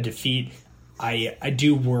a defeat. I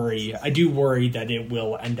do worry that it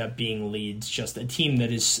will end up being Leeds, just a team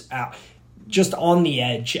that is just on the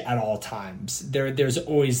edge at all times. There's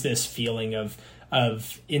always this feeling of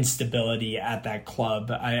instability at that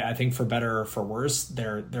club. I think for better or for worse,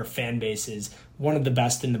 their fan base is one of the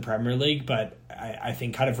best in the Premier League, but I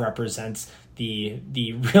think kind of represents the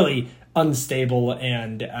really unstable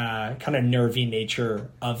and kind of nervy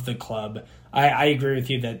nature of the club. I agree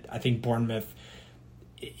with you that I think Bournemouth,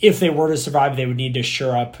 if they were to survive, they would need to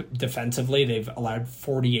shore up defensively. They've allowed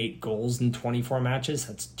 48 goals in 24 matches.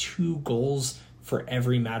 That's 2 goals for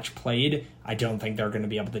every match played. I don't think they're going to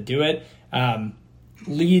be able to do it.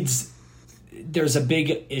 Leeds, there's a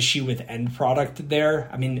big issue with end product there.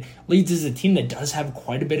 I mean, Leeds is a team that does have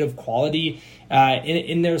quite a bit of quality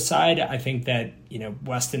in their side. I think that,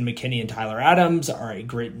 Weston McKennie and Tyler Adams are a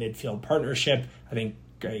great midfield partnership. I think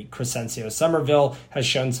Crescencio Somerville has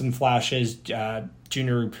shown some flashes.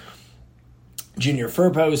 Junior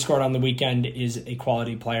Firpo, who scored on the weekend, is a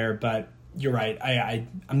quality player, but you're right.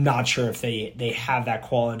 I'm not sure if they have that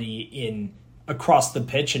quality across the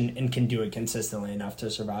pitch and can do it consistently enough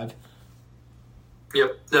to survive.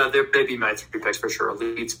 Yep, they'd be my 3 picks for sure.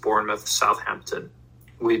 Leeds, Bournemouth, Southampton.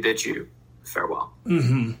 We bid you farewell.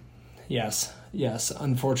 Mm-hmm. Yes.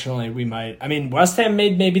 Unfortunately, we might. I mean, West Ham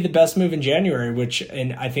made maybe the best move in January,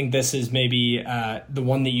 and I think this is maybe the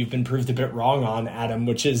one that you've been proved a bit wrong on, Adam,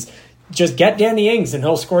 which is just get Danny Ings and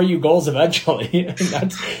he'll score you goals eventually.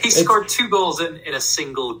 He scored 2 goals in a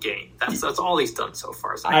single game. That's all he's done so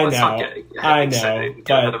far. So I know. Get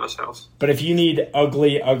ahead of ourselves. But if you need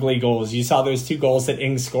ugly goals, you saw those 2 goals that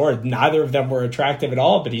Ings scored. Neither of them were attractive at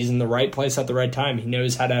all, but he's in the right place at the right time. He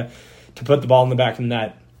knows how to put the ball in the back of the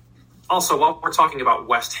net. Also, while we're talking about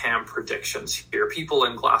West Ham predictions here, people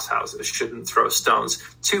in glass houses shouldn't throw stones.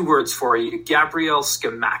 2 words for you. Gabriel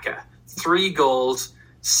Scamacca. 3 goals,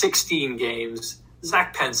 16 games.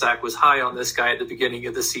 Zach Pensack was high on this guy at the beginning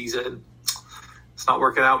of the season. It's not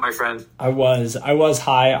working out, my friend. I was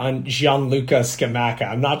high on Gianluca Scamacca.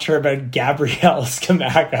 I'm not sure about Gabriel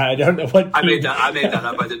Scamacca. I don't know what team. I made that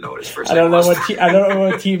up. I didn't know what his first name was. I don't know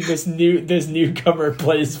what team this newcomer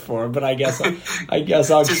plays for, but I guess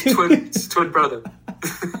I'll his twin brother.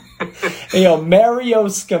 Mario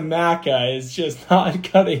Scamacca is just not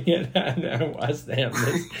cutting it at West Ham.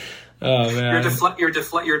 Oh man, you're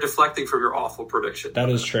deflecting from your awful prediction. That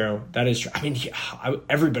is true. I mean,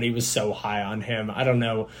 everybody was so high on him. I don't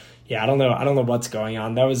know. Yeah, I don't know what's going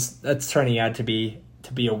on. That's turning out to be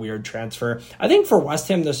a weird transfer. I think for West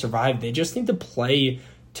Ham to survive, they just need to play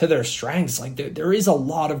to their strengths. Like there is a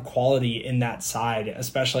lot of quality in that side,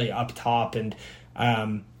 especially up top, and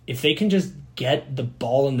if they can just get the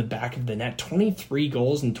ball in the back of the net, 23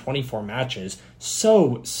 goals in 24 matches,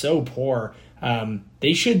 so poor.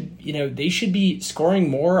 They should be scoring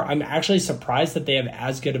more. I'm actually surprised that they have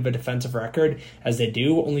as good of a defensive record as they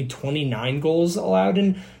do. Only 29 goals allowed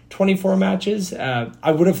in 24 matches.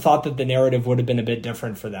 I would have thought that the narrative would have been a bit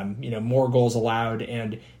different for them. More goals allowed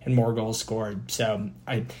and more goals scored. So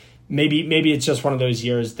maybe it's just one of those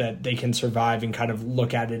years that they can survive and kind of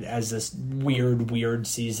look at it as this weird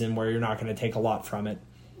season where you're not going to take a lot from it.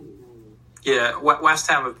 Yeah, West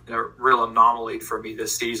Ham have been a real anomaly for me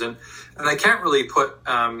this season, and I can't really put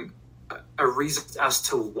a reason as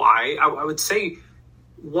to why. I would say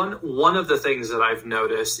one of the things that I've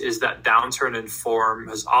noticed is that downturn in form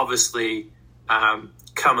has obviously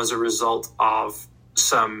come as a result of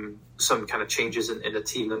some kind of changes in the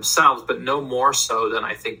team themselves, but no more so than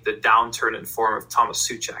I think the downturn in form of Thomas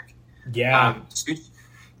Souček. Yeah.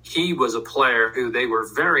 He was a player who they were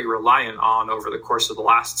very reliant on over the course of the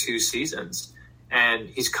last 2 seasons. And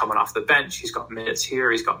he's coming off the bench. He's got minutes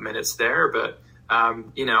here. He's got minutes there. But,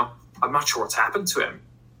 I'm not sure what's happened to him.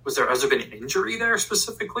 Has there been an injury there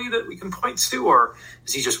specifically that we can point to? Or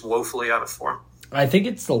is he just woefully out of form? I think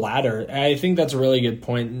it's the latter. I think that's a really good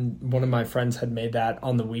point. And one of my friends had made that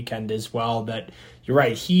on the weekend as well, that you're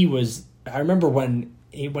right. I remember when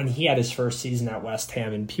he had his first season at West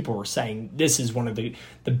Ham, and people were saying this is one of the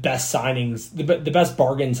best signings, the best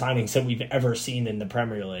bargain signings that we've ever seen in the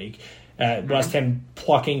Premier League. West Ham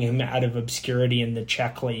plucking him out of obscurity in the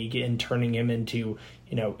Czech league and turning him into,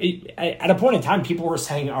 at a point in time, people were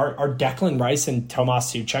saying, are Declan Rice and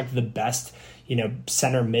Tomas Souček the best,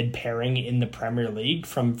 center mid pairing in the Premier League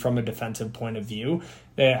from a defensive point of view.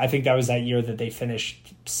 I think that was that year that they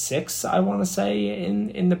finished 6th, I want to say,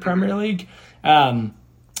 in the Premier League.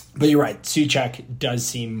 But you're right, Souček does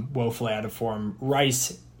seem woefully out of form.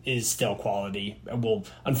 Rice is still quality. Will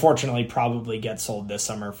unfortunately probably get sold this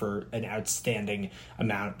summer for an outstanding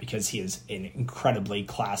amount because he is an incredibly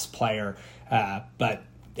class player. But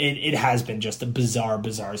it has been just a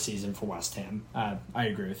bizarre season for West Ham. I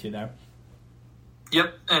agree with you there.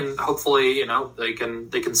 Yep, and hopefully, they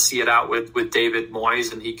can see it out with David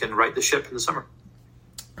Moyes, and he can right the ship in the summer.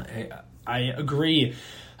 I agree.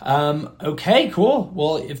 Okay, cool.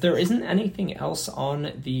 Well, if there isn't anything else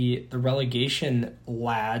on the relegation,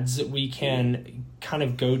 lads, we can kind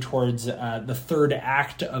of go towards the third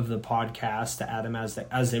act of the podcast, Adam,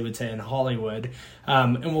 as they would say in Hollywood.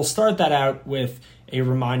 And we'll start that out with a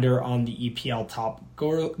reminder on the EPL top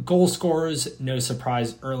goal scorers. No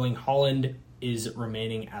surprise, Erling Haaland is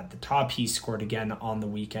remaining at the top. He scored again on the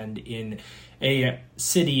weekend in a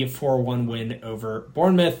City 4-1 win over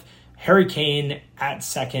Bournemouth. Harry Kane at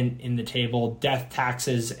second in the table. Death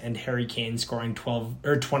taxes and Harry Kane scoring 12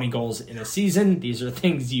 or 20 goals in a season. These are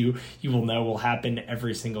things you will know will happen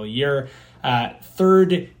every single year.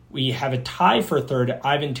 Third, we have a tie for third,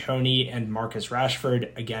 Ivan Toney and Marcus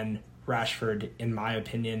Rashford. Again, Rashford, in my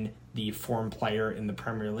opinion, the form player in the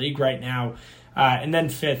Premier League right now. And then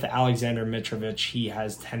fifth, Alexander Mitrovic. He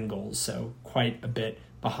has 10 goals, so quite a bit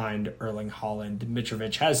behind Erling Haaland.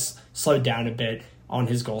 Mitrovic has slowed down a bit on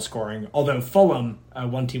his goal scoring, although Fulham,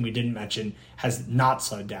 one team we didn't mention, has not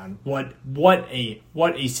slowed down. What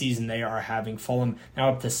a season they are having. Fulham now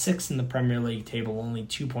up to 6th in the Premier League table, only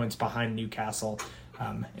 2 points behind Newcastle,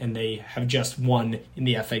 and they have just won in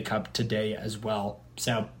the FA Cup today as well.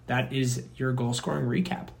 So that is your goal scoring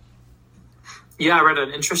recap. Yeah, I read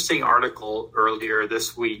an interesting article earlier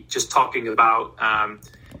this week just talking about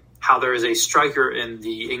how there is a striker in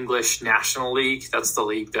the English National League. That's the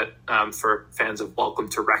league that, for fans of Welcome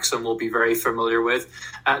to Wrexham, will be very familiar with.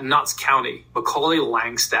 Notts County, Macaulay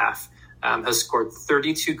Langstaff has scored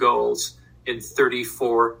 32 goals in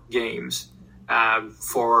 34 games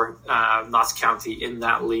for Notts County in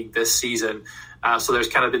that league this season. So there's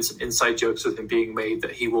kind of been some inside jokes with him being made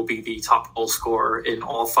that he will be the top goal scorer in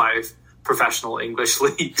all 5 professional English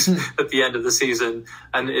leagues at the end of the season,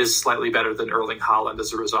 and is slightly better than Erling Haaland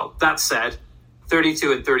as a result. That said,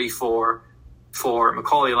 32 and 34 for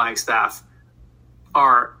Macaulay Langstaff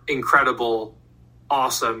are incredible,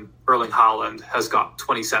 awesome. Erling Haaland has got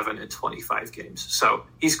 27 in 25 games. So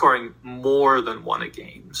he's scoring more than 1 a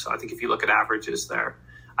game. So I think if you look at averages there,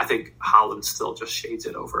 I think Haaland still just shades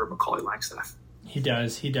it over Macaulay Langstaff. He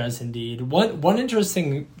does indeed. One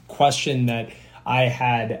interesting question that I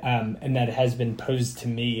had, and that has been posed to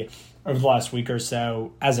me over the last week or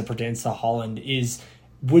so as it pertains to Haaland, is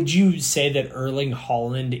would you say that Erling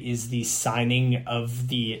Haaland is the signing of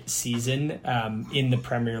the season in the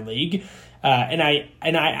Premier League? And I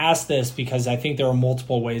ask this because I think there are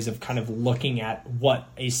multiple ways of kind of looking at what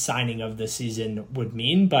a signing of the season would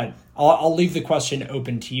mean, but I'll leave the question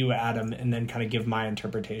open to you, Adam, and then kind of give my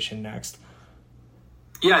interpretation next.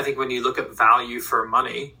 Yeah, I think when you look at value for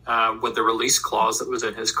money, with the release clause that was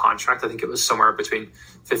in his contract, I think it was somewhere between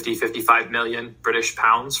 55 million British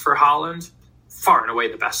pounds for Haaland. Far and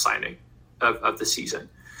away the best signing of the season.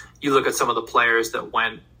 You look at some of the players that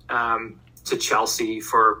went to Chelsea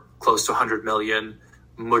for close to 100 million.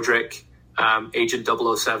 Mudryk, Agent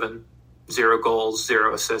 007, 0 goals,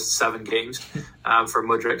 0 assists, 7 games for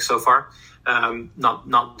Mudryk so far.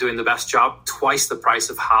 Not doing the best job. Twice the price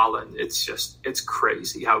of Haaland. It's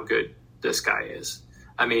crazy how good this guy is.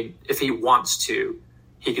 I mean, if he wants to,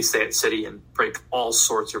 he could stay at City and break all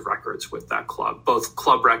sorts of records with that club, both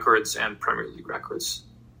club records and Premier League records.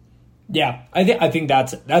 Yeah, I think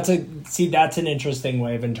that's an interesting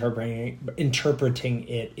way of interpreting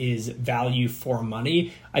it, is value for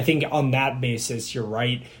money. I think on that basis, you're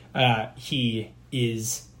right. He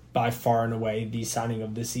is by far and away the signing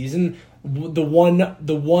of the season. The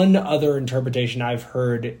one other interpretation I've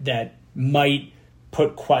heard that might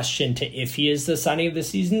put question to if he is the signing of the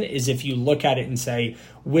season is if you look at it and say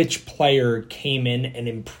which player came in and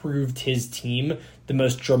improved his team the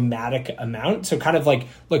most dramatic amount. So kind of like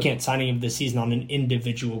looking at signing of the season on an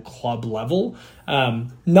individual club level.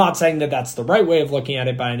 Not saying that that's the right way of looking at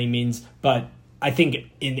it by any means, but I think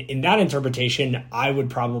in that interpretation, I would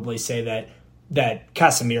probably say that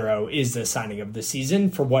Casemiro is the signing of the season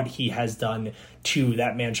for what he has done to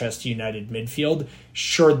that Manchester United midfield,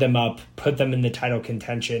 shored them up, put them in the title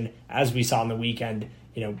contention, as we saw on the weekend,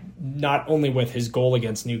 not only with his goal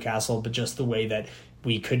against Newcastle, but just the way that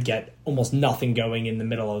we could get almost nothing going in the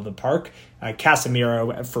middle of the park.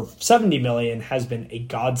 Casemiro for $70 million has been a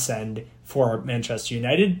godsend for Manchester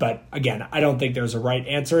United, but again, I don't think there's a right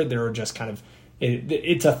answer. There are just kind of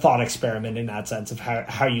it's a thought experiment in that sense of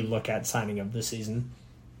how you look at signing of the season.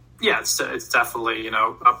 Yeah, it's definitely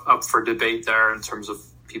up for debate there in terms of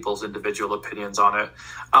people's individual opinions on it.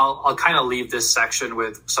 I'll kind of leave this section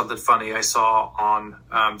with something funny I saw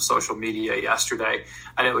on social media yesterday,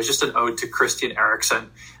 and it was just an ode to Christian Eriksen.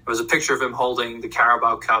 It was a picture of him holding the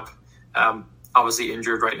Carabao Cup, obviously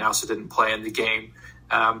injured right now, so didn't play in the game.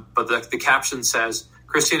 But the caption says,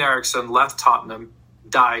 Christian Eriksen left Tottenham,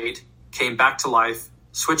 died, came back to life,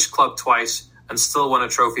 switched club twice, and still won a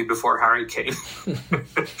trophy before Harry Kane.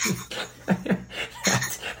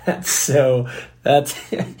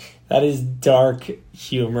 that is dark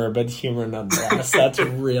humor, but humor nonetheless. They're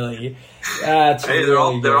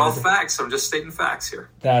all facts. I'm just stating facts here.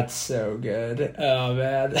 That's so good. Oh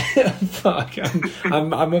man, fuck!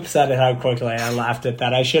 I'm upset at how quickly I laughed at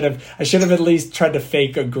that. I should have at least tried to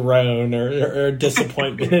fake a groan or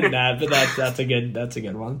disappointment in that. But that's a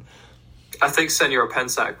good one. I think Senor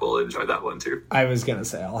Pensac will enjoy that one too. I was gonna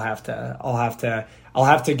say I'll have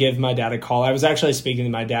to give my dad a call. I was actually speaking to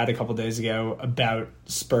my dad a couple days ago about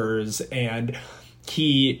Spurs, and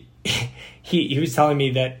he was telling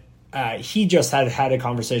me that he just had a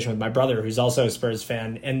conversation with my brother, who's also a Spurs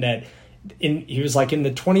fan, and that he was like, in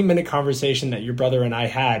the 20-minute conversation that your brother and I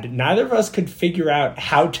had, neither of us could figure out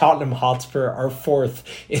how Tottenham Hotspur are fourth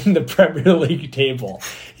in the Premier League table.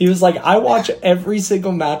 He was like, I watch every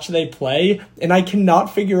single match they play, and I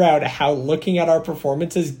cannot figure out how looking at our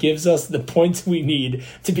performances gives us the points we need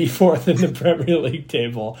to be fourth in the Premier League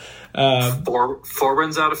table. 4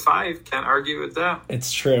 wins out of 5. Can't argue with that.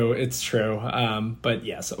 It's true. But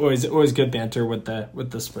yes, always good banter with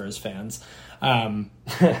the Spurs fans. All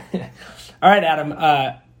right, Adam,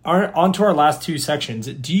 on to our last two sections.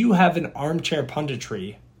 Do you have an armchair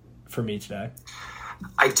punditry for me today?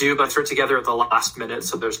 I do, but I threw it together at the last minute,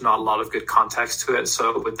 so there's not a lot of good context to it.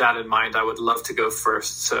 So with that in mind, I would love to go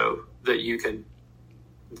first so that you can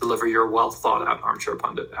deliver your well-thought-out armchair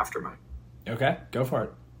pundit after mine. Okay, go for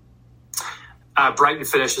it. Brighton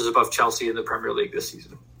finishes above Chelsea in the Premier League this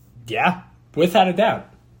season. Yeah, without a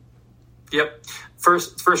doubt. Yep.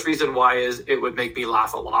 First reason why is it would make me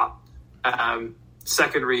laugh a lot.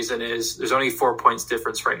 Second reason is there's only 4 points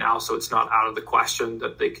difference right now, so it's not out of the question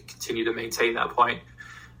that they could continue to maintain that point.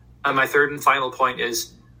 And my third and final point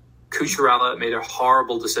is Cucurella made a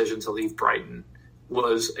horrible decision to leave Brighton,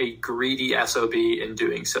 was a greedy SOB in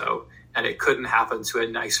doing so, and it couldn't happen to a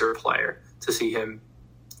nicer player to see him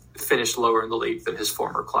finish lower in the league than his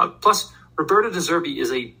former club. Plus, Roberto De Zerbi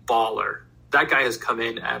is a baller. That guy has come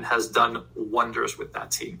in and has done wonders with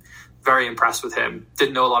that team. Very impressed with him.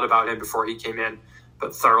 Didn't know a lot about him before he came in,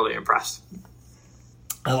 but thoroughly impressed.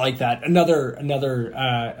 I like that. Another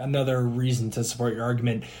reason to support your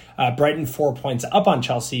argument. Brighton 4 points up on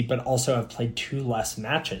Chelsea, but also have played 2 less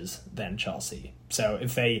matches than Chelsea. So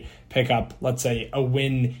if they pick up, let's say, a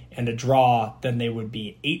win and a draw, then they would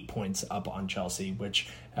be 8 points up on Chelsea, which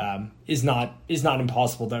is not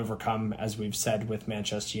impossible to overcome, as we've said with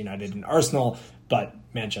Manchester United and Arsenal, but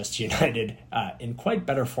Manchester United in quite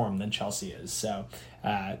better form than Chelsea is. So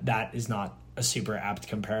that is not a super apt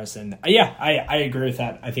comparison. I agree with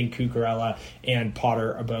that. I think Cucurella and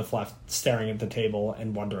Potter are both left staring at the table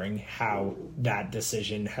and wondering how that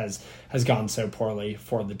decision has gone so poorly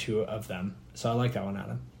for the two of them. So I like that one,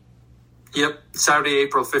 Adam. Yep. Saturday,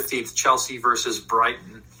 April 15th, Chelsea versus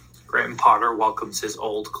Brighton. Graham Potter welcomes his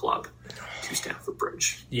old club to Stamford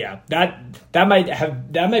Bridge. Yeah, that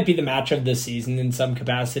might be the match of the season in some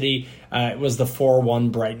capacity. It was the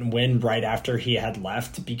 4-1 Brighton win right after he had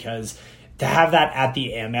left, because to have that at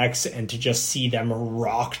the Amex and to just see them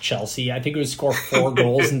rock Chelsea, I think it was score 4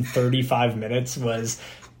 goals in 35 minutes was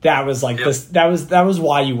this. That was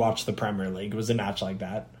why you watch the Premier League, was a match like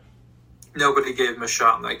that. Nobody gave him a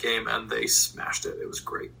shot in that game, and they smashed it. It was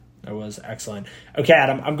great. It was excellent. Okay,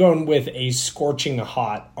 Adam, I'm going with a scorching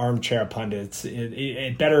hot armchair pundit.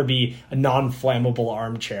 It better be a non-flammable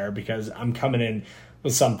armchair, because I'm coming in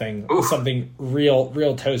with something real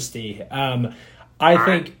toasty.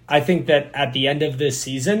 I think that at the end of this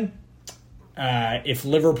season, if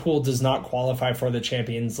Liverpool does not qualify for the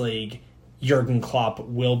Champions League, Jurgen Klopp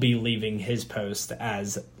will be leaving his post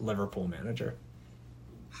as Liverpool manager.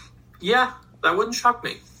 Yeah, that wouldn't shock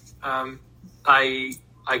me.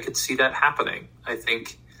 I could see that happening. I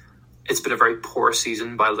think it's been a very poor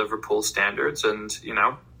season by Liverpool standards, and,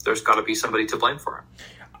 there's got to be somebody to blame for it.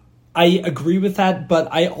 I agree with that, but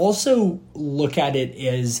I also look at it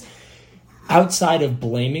as outside of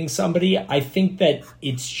blaming somebody, I think that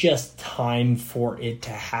it's just time for it to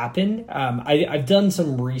happen. I've done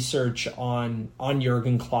some research on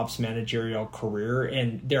Jurgen Klopp's managerial career,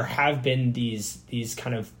 and there have been these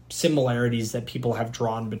kind of similarities that people have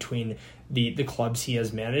drawn between the clubs he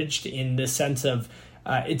has managed, in the sense of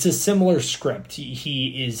it's a similar script.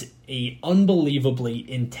 He is a unbelievably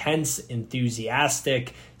intense,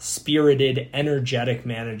 enthusiastic, spirited, energetic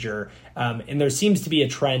manager. And there seems to be a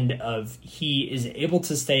trend of he is able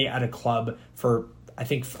to stay at a club for, I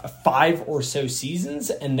think, 5 or so seasons.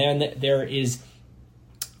 And then there is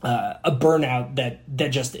a burnout that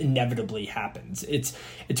just inevitably happens. It's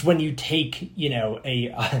when you take,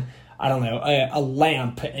 a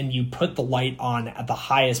lamp, and you put the light on at the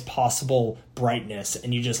highest possible brightness,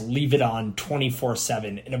 and you just leave it on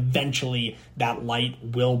 24/7, and eventually that light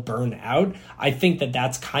will burn out. I think that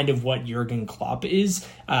that's kind of what Jurgen Klopp is.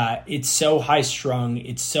 It's so high strung,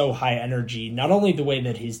 it's so high energy, not only the way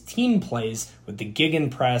that his team plays with the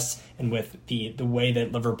gegenpress and with the way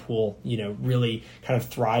that Liverpool, really kind of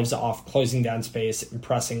thrives off closing down space and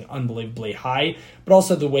pressing unbelievably high, but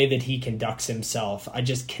also the way that he conducts himself. I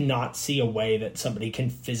just cannot see a way that somebody can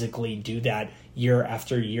physically do that year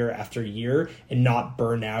after year after year and not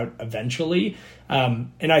burn out eventually.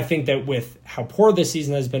 And I think that with how poor this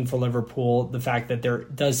season has been for Liverpool, the fact that there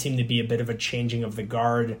does seem to be a bit of a changing of the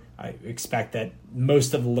guard, I expect that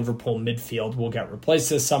most of the Liverpool midfield will get replaced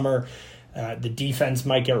this summer. The defense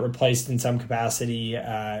might get replaced in some capacity.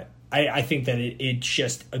 I think that it's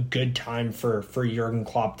just a good time for Jurgen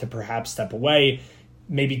Klopp to perhaps step away,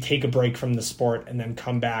 maybe take a break from the sport, and then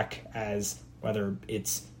come back as whether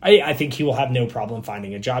it's... I think he will have no problem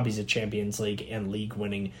finding a job. He's a Champions League and league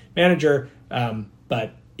winning manager,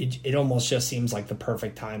 but it almost just seems like the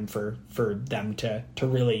perfect time for them to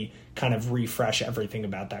really kind of refresh everything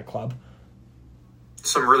about that club.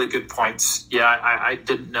 Some really good points. Yeah, I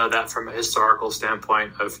didn't know that from a historical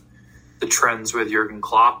standpoint of the trends with Jurgen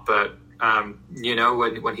Klopp, but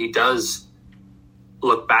when he does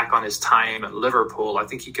look back on his time at Liverpool, I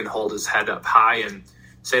think he can hold his head up high and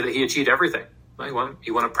say that he achieved everything. He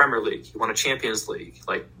won a Premier League, he won a Champions League.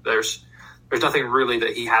 Like there's nothing really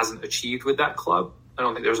that he hasn't achieved with that club. I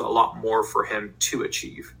don't think there's a lot more for him to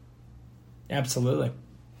achieve. Absolutely.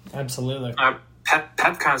 Pep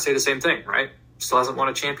kind of say the same thing, right? Still hasn't won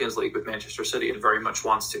a Champions League with Manchester City and very much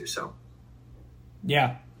wants to. So,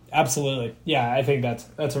 yeah, absolutely. Yeah, I think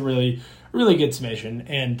that's a really, really good summation.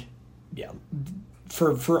 And yeah,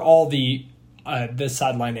 for all the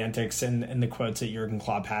sideline antics and the quotes that Jurgen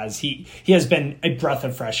Klopp has, he has been a breath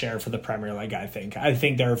of fresh air for the Premier League. I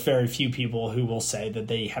think there are very few people who will say that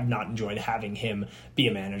they have not enjoyed having him be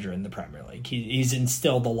a manager in the Premier League. He's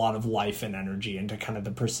instilled a lot of life and energy into kind of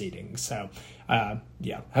the proceedings. So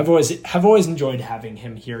I've always enjoyed having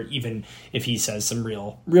him here, even if he says some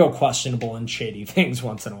real questionable and shady things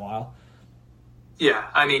once in a while. Yeah,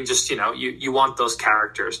 I mean, just you want those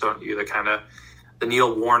characters, don't you? The kind of the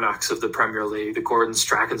Neil Warnocks of the Premier League, the Gordon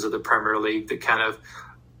Strackens of the Premier League, that kind of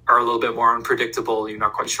are a little bit more unpredictable. You're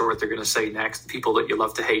not quite sure what they're going to say next. The people that you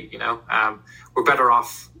love to hate, we're better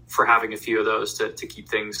off for having a few of those to keep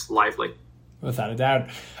things lively. Without a doubt.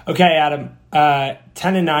 Okay, Adam,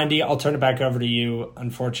 10-90. I'll turn it back over to you.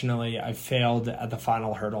 Unfortunately, I failed at the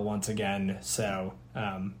final hurdle once again. So,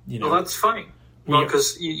 Well, that's fine. Well,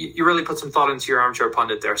 because you really put some thought into your armchair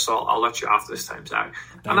pundit there, so I'll let you off this time, Zach.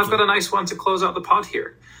 And I've got a nice one to close out the pod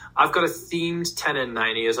here. I've got a themed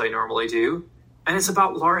 10-90, as I normally do, and it's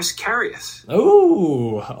about Loris Karius.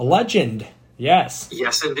 Oh, a legend. Yes.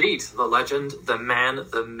 Yes, indeed. The legend, the man,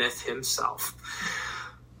 the myth himself.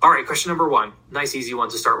 All right, question number 1. Nice, easy one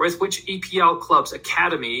to start with. Which EPL club's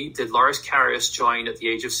academy did Loris Karius join at the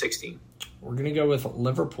age of 16? We're going to go with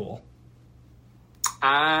Liverpool.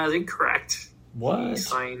 Incorrect. What? He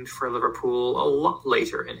signed for Liverpool a lot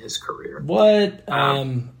later in his career. What?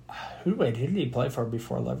 Who did he play for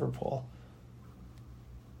before Liverpool?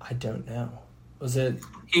 I don't know. Was it?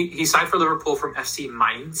 He signed for Liverpool from FC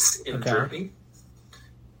Mainz in Germany,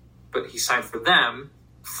 but he signed for them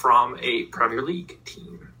from a Premier League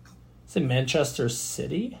team. Is it Manchester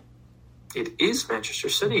City? It is Manchester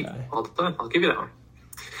City. Okay. Well done. I'll give you that one.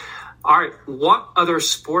 All right. What other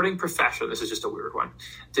sporting profession, this is just a weird one,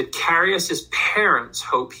 did Karius' parents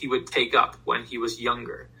hope he would take up when he was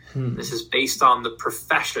younger? This is based on the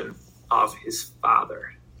profession of his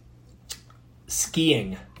father.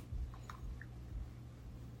 Skiing.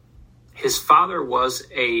 His father was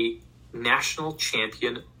a national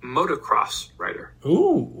champion motocross rider.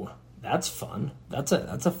 Ooh, that's fun. That's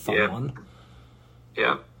a fun one.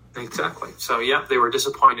 Yeah. Exactly. So, yeah, they were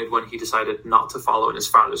disappointed when he decided not to follow in his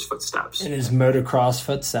father's footsteps. In his motocross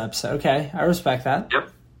footsteps. Okay, I respect that. Yep.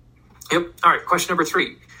 All right, question number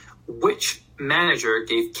 3. Which manager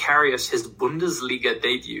gave Karius his Bundesliga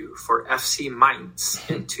debut for FC Mainz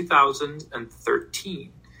in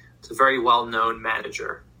 2013? It's a very well-known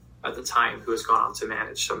manager at the time who has gone on to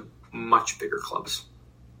manage some much bigger clubs.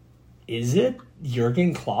 Is it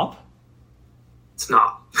Jurgen Klopp? It's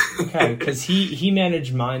not. Okay, because he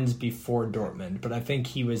managed Mainz before Dortmund, but I think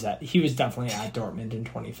he was definitely at Dortmund in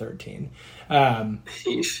 2013.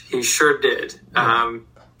 He sure did.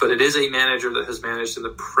 But it is a manager that has managed in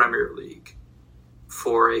the Premier League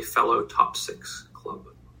for a fellow top 6 club.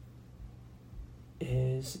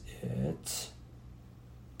 Is it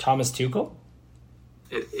Thomas Tuchel?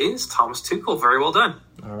 It is Thomas Tuchel. Very well done.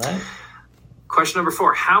 All right. Question number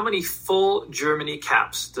 4. How many full Germany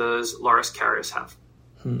caps does Loris Karius have?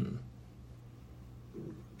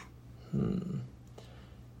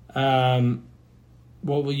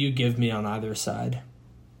 What will you give me on either side?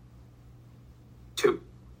 2.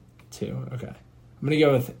 2, okay. I'm going to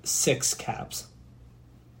go with 6 caps.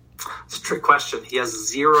 It's a trick question. He has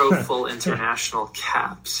 0 full international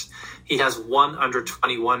caps. He has 1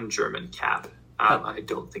 under-21 German cap. I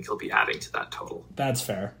don't think he'll be adding to that total. That's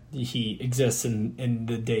fair. He exists in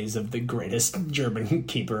the days of the greatest German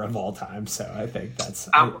keeper of all time, so I think that's...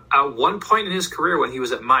 At one point in his career when he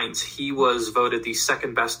was at Mainz, he was voted the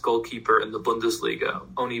second best goalkeeper in the Bundesliga,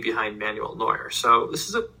 only behind Manuel Neuer. So this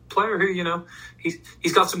is a player who,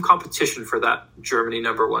 he's got some competition for that Germany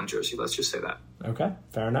 #1 jersey, let's just say that. Okay,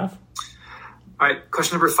 fair enough. All right,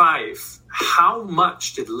 question number 5. How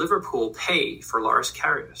much did Liverpool pay for Loris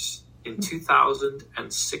Karius in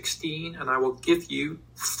 2016? And I will give you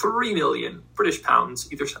 3 million British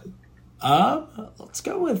pounds either side. Let's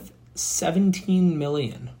go with 17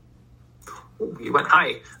 million. Ooh, you went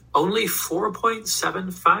high. Only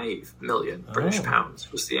 4.75 million British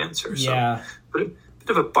pounds was the answer. Yeah. So bit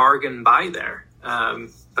of a bargain buy there.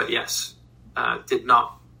 But yes, did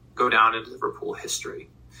not go down in Liverpool history.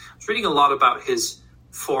 I was reading a lot about his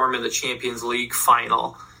form in the Champions League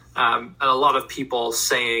final. And a lot of people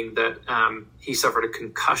saying that he suffered a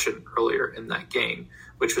concussion earlier in that game,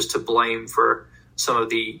 which was to blame for some of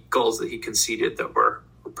the goals that he conceded that were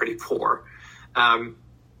pretty poor.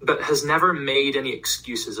 But has never made any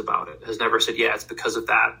excuses about it. Has never said, yeah, it's because of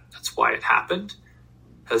that. That's why it happened.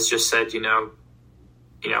 Has just said, you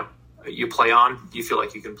play on, you feel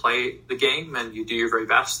like you can play the game and you do your very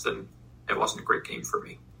best. And it wasn't a great game for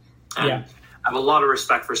me. And I have a lot of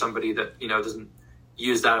respect for somebody that, doesn't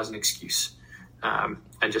use that as an excuse and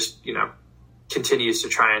just, continues to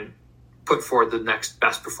try and put forward the next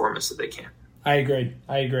best performance that they can. I agree.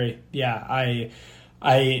 Yeah,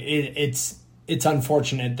 it's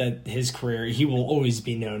unfortunate that his career, he will always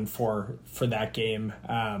be known for that game.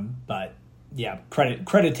 But yeah,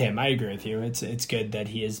 credit to him. I agree with you. It's good that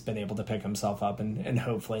he has been able to pick himself up and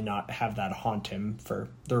hopefully not have that haunt him for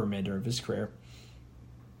the remainder of his career.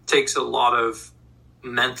 Takes a lot of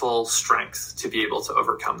mental strength to be able to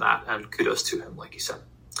overcome that, and kudos to him, like you said.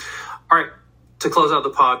 All right, to close out the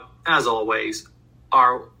pod, as always,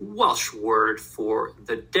 our Welsh word for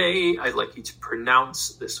the day. I'd like you to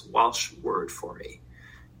pronounce this Welsh word for me.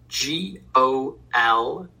 GOLWR.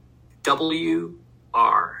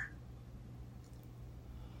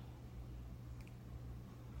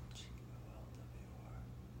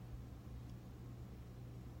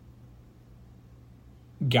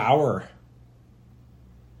 Gower.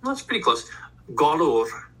 That's pretty close. Golwr.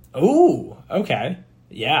 Ooh, okay.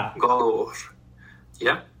 Yeah. Golwr.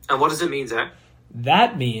 Yeah. And what does it mean, Zach?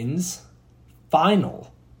 That means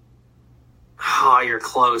final. Oh, you're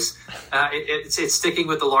close. It's sticking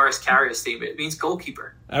with the Loris Karius theme. It means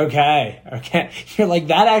goalkeeper. Okay. You're like,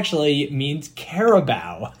 that actually means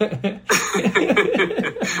Carabao.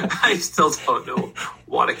 I still don't know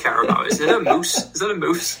what a Carabao is. Is it a moose? Is that a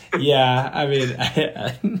moose? Yeah, I mean,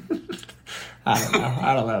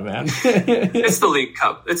 I don't know, man. It's the League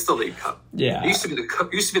Cup. Yeah. It used to be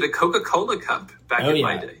the Coca-Cola Cup back in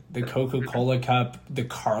my day. The Coca-Cola Cup, the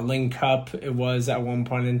Carling Cup. It was at one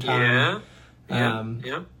point in time.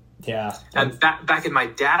 Yeah. And back in my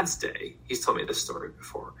dad's day, he's told me this story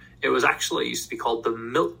before. It was actually used to be called the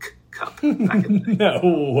Milk Cup back in the day.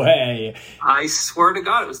 No way. I swear to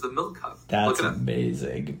God, it was the Milk Cup. That's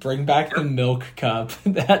amazing. Bring back the Milk Cup.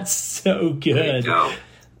 That's so good. There you go.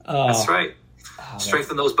 That's right.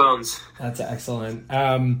 Strengthen those bones. That's excellent.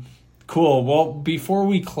 Cool. Well, before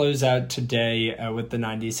we close out today with the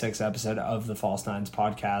 96th episode of the False Nines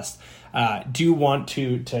podcast, do want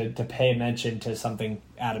to pay mention to something,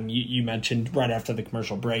 Adam, you mentioned right after the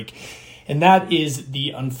commercial break. And that is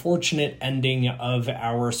the unfortunate ending of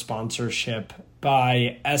our sponsorship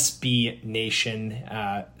by SB Nation.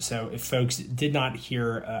 So if folks did not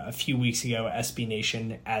hear a few weeks ago, SB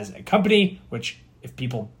Nation as a company, which if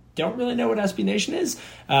people don't really know what SB Nation is,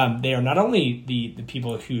 they are not only the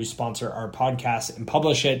people who sponsor our podcast and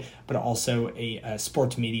publish it, but also a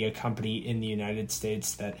sports media company in the United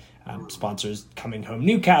States that sponsors Coming Home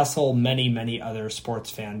Newcastle, many other sports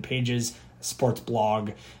fan pages, sports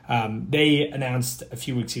blog. They announced a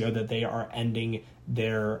few weeks ago that they are ending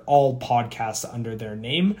their all podcasts under their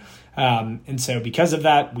name. And so because of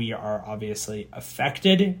that, we are obviously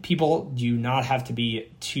affected. People do not have to be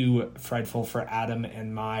too frightful for Adam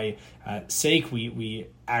and my sake. We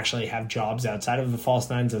actually have jobs outside of the False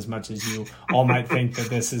Nines, as much as you all might think that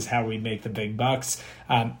this is how we make the big bucks.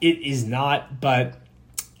 It is not, but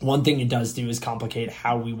one thing it does do is complicate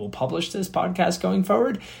how we will publish this podcast going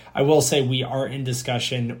forward. I will say we are in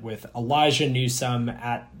discussion with Elijah Newsome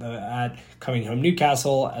at Coming Home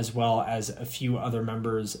Newcastle, as well as a few other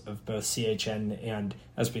members of both CHN and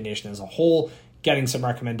SB Nation as a whole, getting some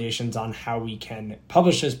recommendations on how we can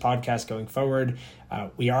publish this podcast going forward.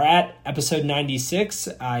 We are at episode 96.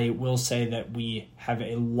 I will say that we have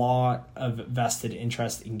a lot of vested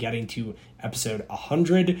interest in getting to episode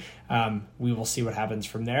 100. We will see what happens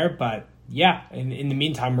from there, but yeah, in the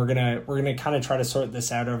meantime, we're gonna kind of try to sort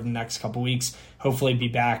this out over the next couple weeks. Hopefully be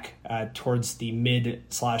back towards the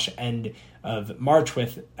mid/end of March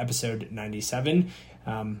with episode 97.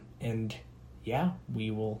 And yeah, we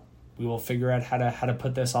will figure out how to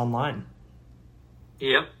put this online.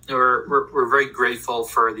 Yep, we're very grateful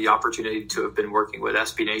for the opportunity to have been working with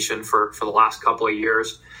SB Nation for the last couple of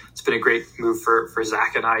years. It's been a great move for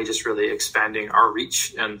Zach and I, just really expanding our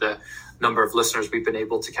reach and the number of listeners we've been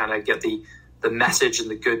able to kind of get the message and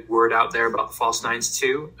the good word out there about the False Nines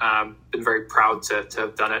too. Been very proud to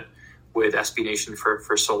have done it with SB Nation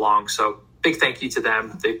for so long. So big thank you to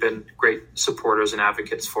them. They've been great supporters and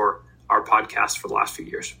advocates for our podcast for the last few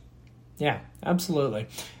years. Yeah, absolutely.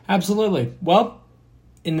 Well,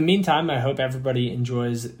 in the meantime, I hope everybody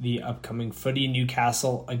enjoys the upcoming footy.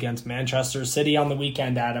 Newcastle against Manchester City on the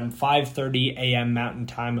weekend, Adam, 5:30 a.m. Mountain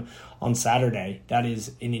Time on Saturday. That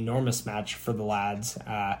is an enormous match for the lads.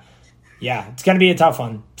 Yeah, it's going to be a tough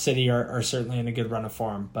one. City are certainly in a good run of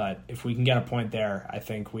form, but if we can get a point there, I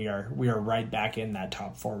think we are right back in that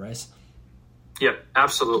top four race. Yep,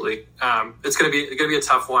 absolutely. It's going to be a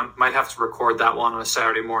tough one. Might have to record that one on a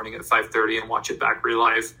Saturday morning at 5:30 and watch it back real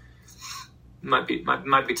live. Might be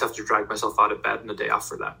tough to drag myself out of bed and the day off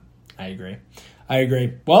for that. I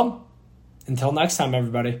agree. Well, until next time,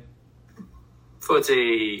 everybody.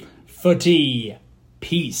 Footy.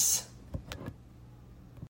 Peace.